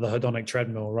us, about the hedonic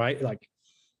treadmill, right? Like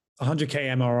 100K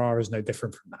MRR is no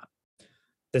different from that.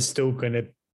 There's still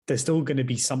gonna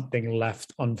be something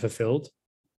left unfulfilled.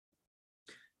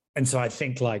 And so I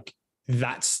think like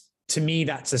to me,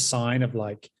 that's a sign of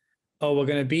like, oh, we're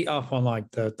going to beat up on like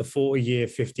the 40-year,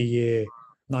 50-year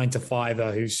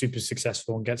 9-to-5er who's super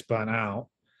successful and gets burnt out,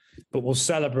 but we'll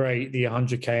celebrate the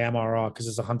 100K MRR because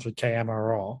it's 100K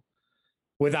MRR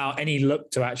without any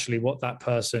look to actually what that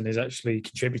person is actually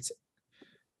contributing.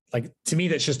 Like to me,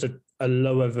 that's just a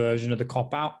lower version of the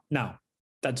cop-out. Now,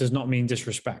 that does not mean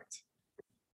disrespect,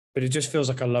 but it just feels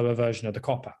like a lower version of the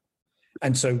cop-out.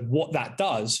 And so what that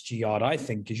does, Giard, I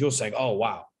think, is you're saying, oh,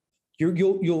 wow,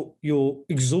 you're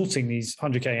exalting these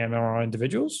 100K MRR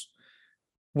individuals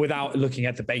without looking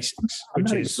at the basics. I'm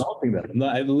not exalting them.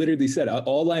 I literally said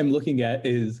all I'm looking at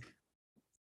is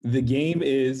the game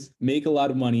is make a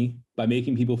lot of money by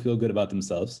making people feel good about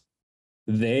themselves.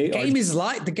 The game is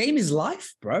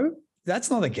life, bro.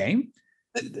 That's not a game.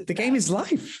 The game is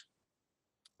life.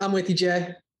 I'm with you,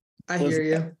 Jay. I hear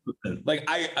you. Like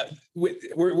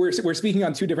we're speaking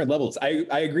on two different levels.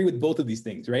 I agree with both of these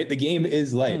things, right? The game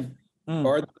is life.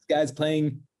 Are those guys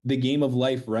playing the game of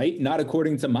life right? Not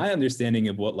according to my understanding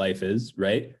of what life is,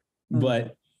 right?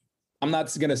 But I'm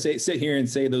not going to sit here and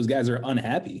say those guys are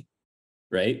unhappy,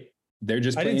 right? They're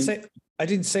just playing. I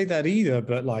didn't say that either,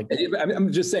 but like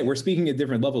I'm just saying we're speaking at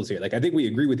different levels here. Like I think we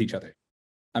agree with each other.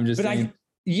 I'm just saying.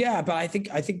 But I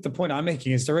think the point I'm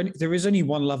making is there is only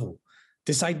one level.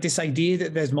 This idea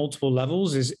that there's multiple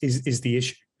levels is the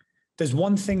issue. There's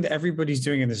one thing that everybody's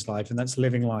doing in this life, and that's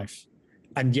living life.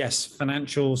 And yes,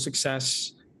 financial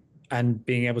success and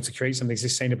being able to create something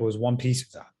sustainable is one piece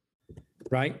of that,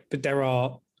 right? But there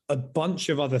are a bunch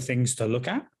of other things to look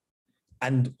at.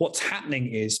 And what's happening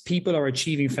is people are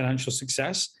achieving financial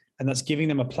success, and that's giving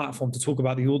them a platform to talk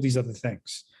about all these other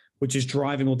things, which is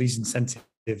driving all these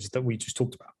incentives that we just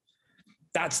talked about.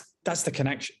 That's the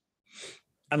connection.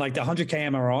 And like the 100K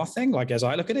MRR thing, like as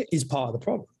I look at it, is part of the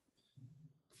problem.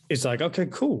 It's like, okay,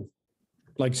 cool.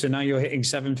 Like, so now you're hitting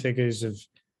 7 figures of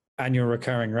annual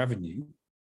recurring revenue.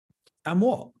 And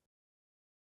what?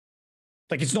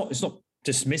 Like, it's not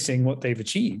dismissing what they've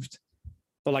achieved,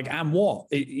 but like, and what?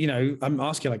 I'm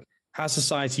asking, like, How's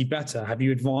society better? Have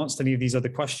you advanced any of these other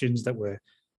questions that we're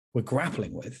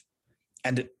grappling with?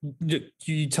 And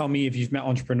you tell me if you've met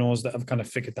entrepreneurs that have kind of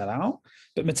figured that out.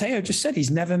 But Matteo just said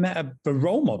he's never met a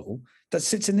role model that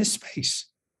sits in this space.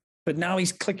 But now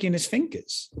he's clicking his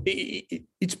fingers.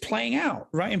 It's playing out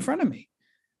right in front of me.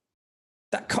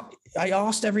 I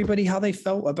asked everybody how they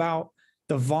felt about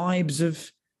the vibes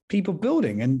of people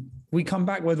building, and we come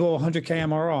back with 100K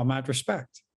MRR, mad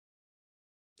respect.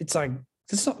 It's like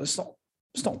it's not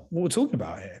what we're talking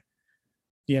about here.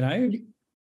 You know,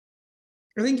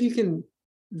 I think you can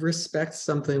respect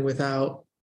something without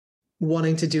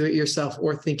wanting to do it yourself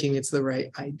or thinking it's the right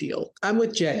ideal. I'm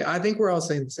with Jay. I think we're all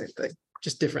saying the same thing,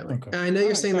 just differently. Okay. And I know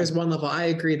you're saying there's one level. I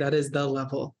agree that is the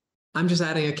level. I'm just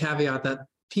adding a caveat that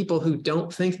people who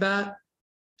don't think that,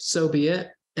 so be it.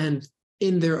 And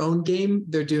in their own game,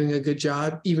 they're doing a good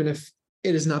job, even if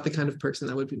it is not the kind of person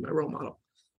that would be my role model.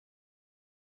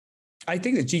 I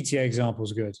think the GTA example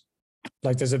is good.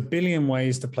 Like, there's a billion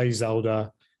ways to play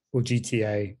Zelda or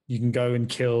GTA. You can go and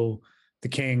kill the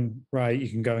king, right? You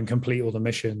can go and complete all the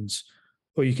missions,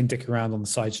 or you can dick around on the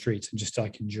side streets and just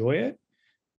like enjoy it.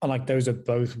 And like, those are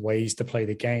both ways to play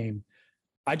the game.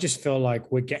 I just feel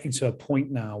like we're getting to a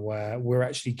point now where we're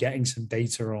actually getting some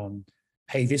data on,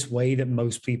 hey, this way that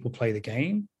most people play the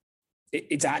game,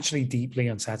 it's actually deeply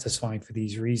unsatisfying for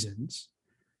these reasons.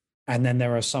 And then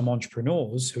there are some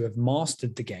entrepreneurs who have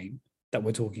mastered the game that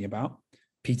we're talking about,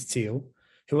 Peter Thiel,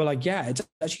 who are like, yeah, it's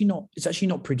actually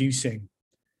not producing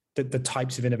the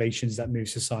types of innovations that move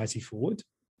society forward.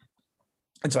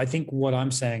 And so I think what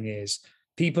I'm saying is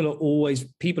people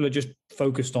are just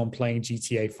focused on playing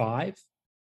GTA 5,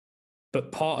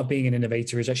 but part of being an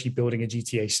innovator is actually building a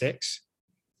GTA 6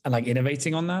 and like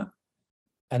innovating on that.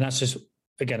 And that's just,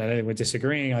 again, I don't think we're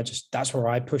disagreeing. That's where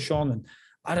I push on. And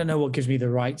I don't know what gives me the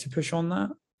right to push on that,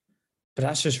 but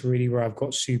that's just really where I've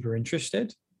got super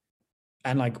interested.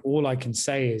 And like, all I can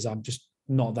say is I'm just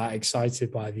not that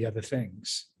excited by the other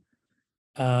things.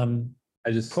 I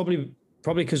just probably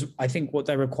because I think what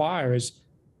they require is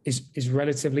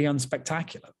relatively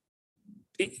unspectacular.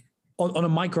 On a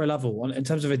micro level, in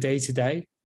terms of a day-to-day,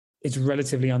 it's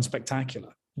relatively unspectacular.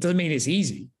 It doesn't mean it's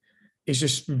easy. It's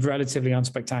just relatively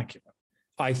unspectacular,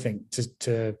 I think,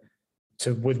 to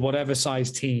with whatever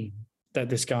size team that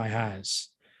this guy has.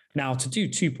 Now, to do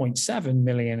 2.7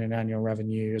 million in annual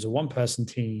revenue as a one-person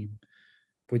team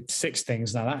with 6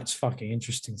 things, now that's fucking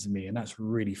interesting to me, and that's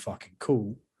really fucking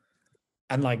cool.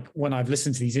 And like, when I've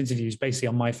listened to these interviews, basically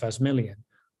on My First Million,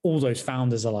 all those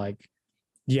founders are like,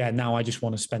 yeah, now I just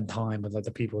want to spend time with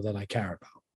the people that I care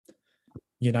about,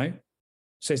 you know?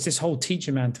 So it's this whole teach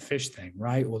a man to fish thing,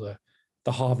 right? Or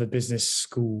the Harvard Business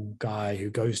School guy who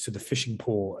goes to the fishing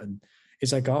port and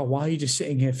it's like, oh, why are you just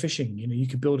sitting here fishing? You know, you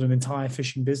could build an entire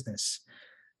fishing business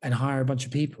and hire a bunch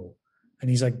of people. And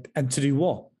he's like, and to do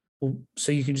what? Well,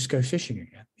 so you can just go fishing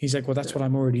again. He's like, well, that's what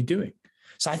I'm already doing.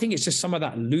 So I think it's just some of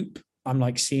that loop I'm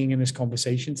like seeing in this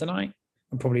conversation tonight.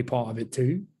 I'm probably part of it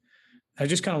too. I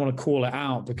just kind of want to call it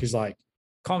out because like,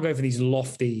 can't go for these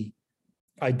lofty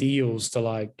ideals to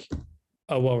like,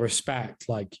 oh, well, respect,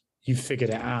 like you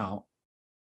figured it out.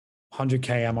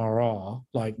 100K MRR,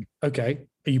 like, okay,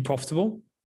 are you profitable?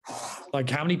 Like,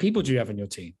 how many people do you have in your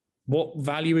team? What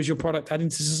value is your product adding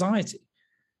to society?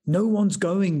 No one's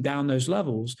going down those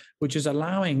levels, which is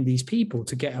allowing these people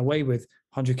to get away with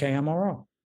 100K MRR,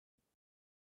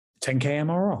 10K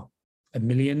MRR, $1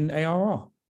 million ARR.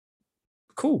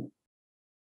 Cool.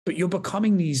 But you're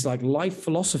becoming these like life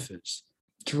philosophers,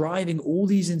 driving all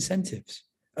these incentives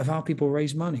of how people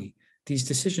raise money, these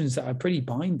decisions that are pretty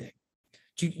binding.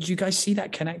 Do you guys see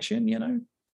that connection, you know?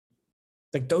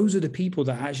 Like, those are the people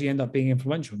that actually end up being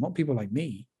influential, not people like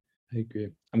me. I agree.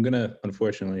 I'm going to,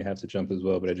 unfortunately, have to jump as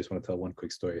well, but I just want to tell one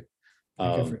quick story.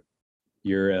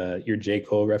 Your J.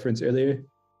 Cole reference earlier,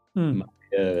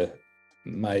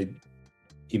 my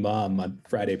imam on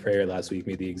Friday prayer last week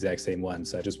made the exact same one.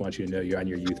 So I just want you to know you're on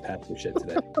your youth pastor shit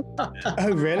today.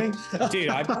 Oh, really?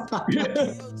 Dude,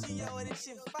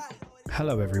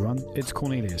 Hello, everyone. It's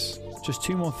Cornelius. Just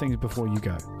 2 more things before you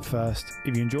go. First,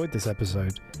 if you enjoyed this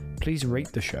episode, please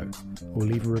rate the show or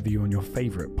leave a review on your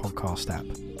favorite podcast app.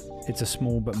 It's a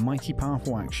small but mighty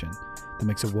powerful action that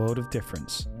makes a world of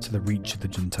difference to the reach of the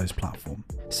Juntos platform.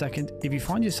 Second, if you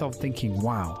find yourself thinking,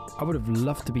 wow, I would have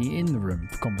loved to be in the room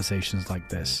for conversations like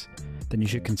this, then you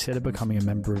should consider becoming a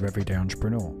member of Everyday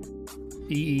Entrepreneur.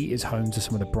 EE is home to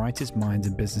some of the brightest minds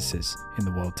and businesses in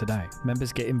the world today.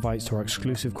 Members get invites to our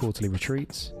exclusive quarterly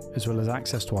retreats, as well as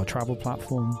access to our travel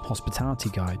platform, hospitality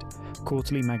guide,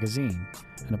 quarterly magazine,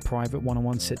 and a private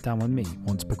one-on-one sit-down with me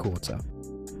once per quarter.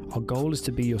 Our goal is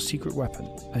to be your secret weapon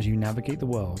as you navigate the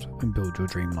world and build your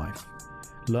dream life.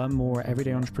 Learn more at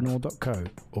everydayentrepreneur.co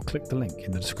or click the link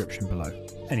in the description below.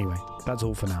 Anyway, that's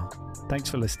all for now. Thanks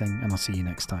for listening, and I'll see you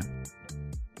next time.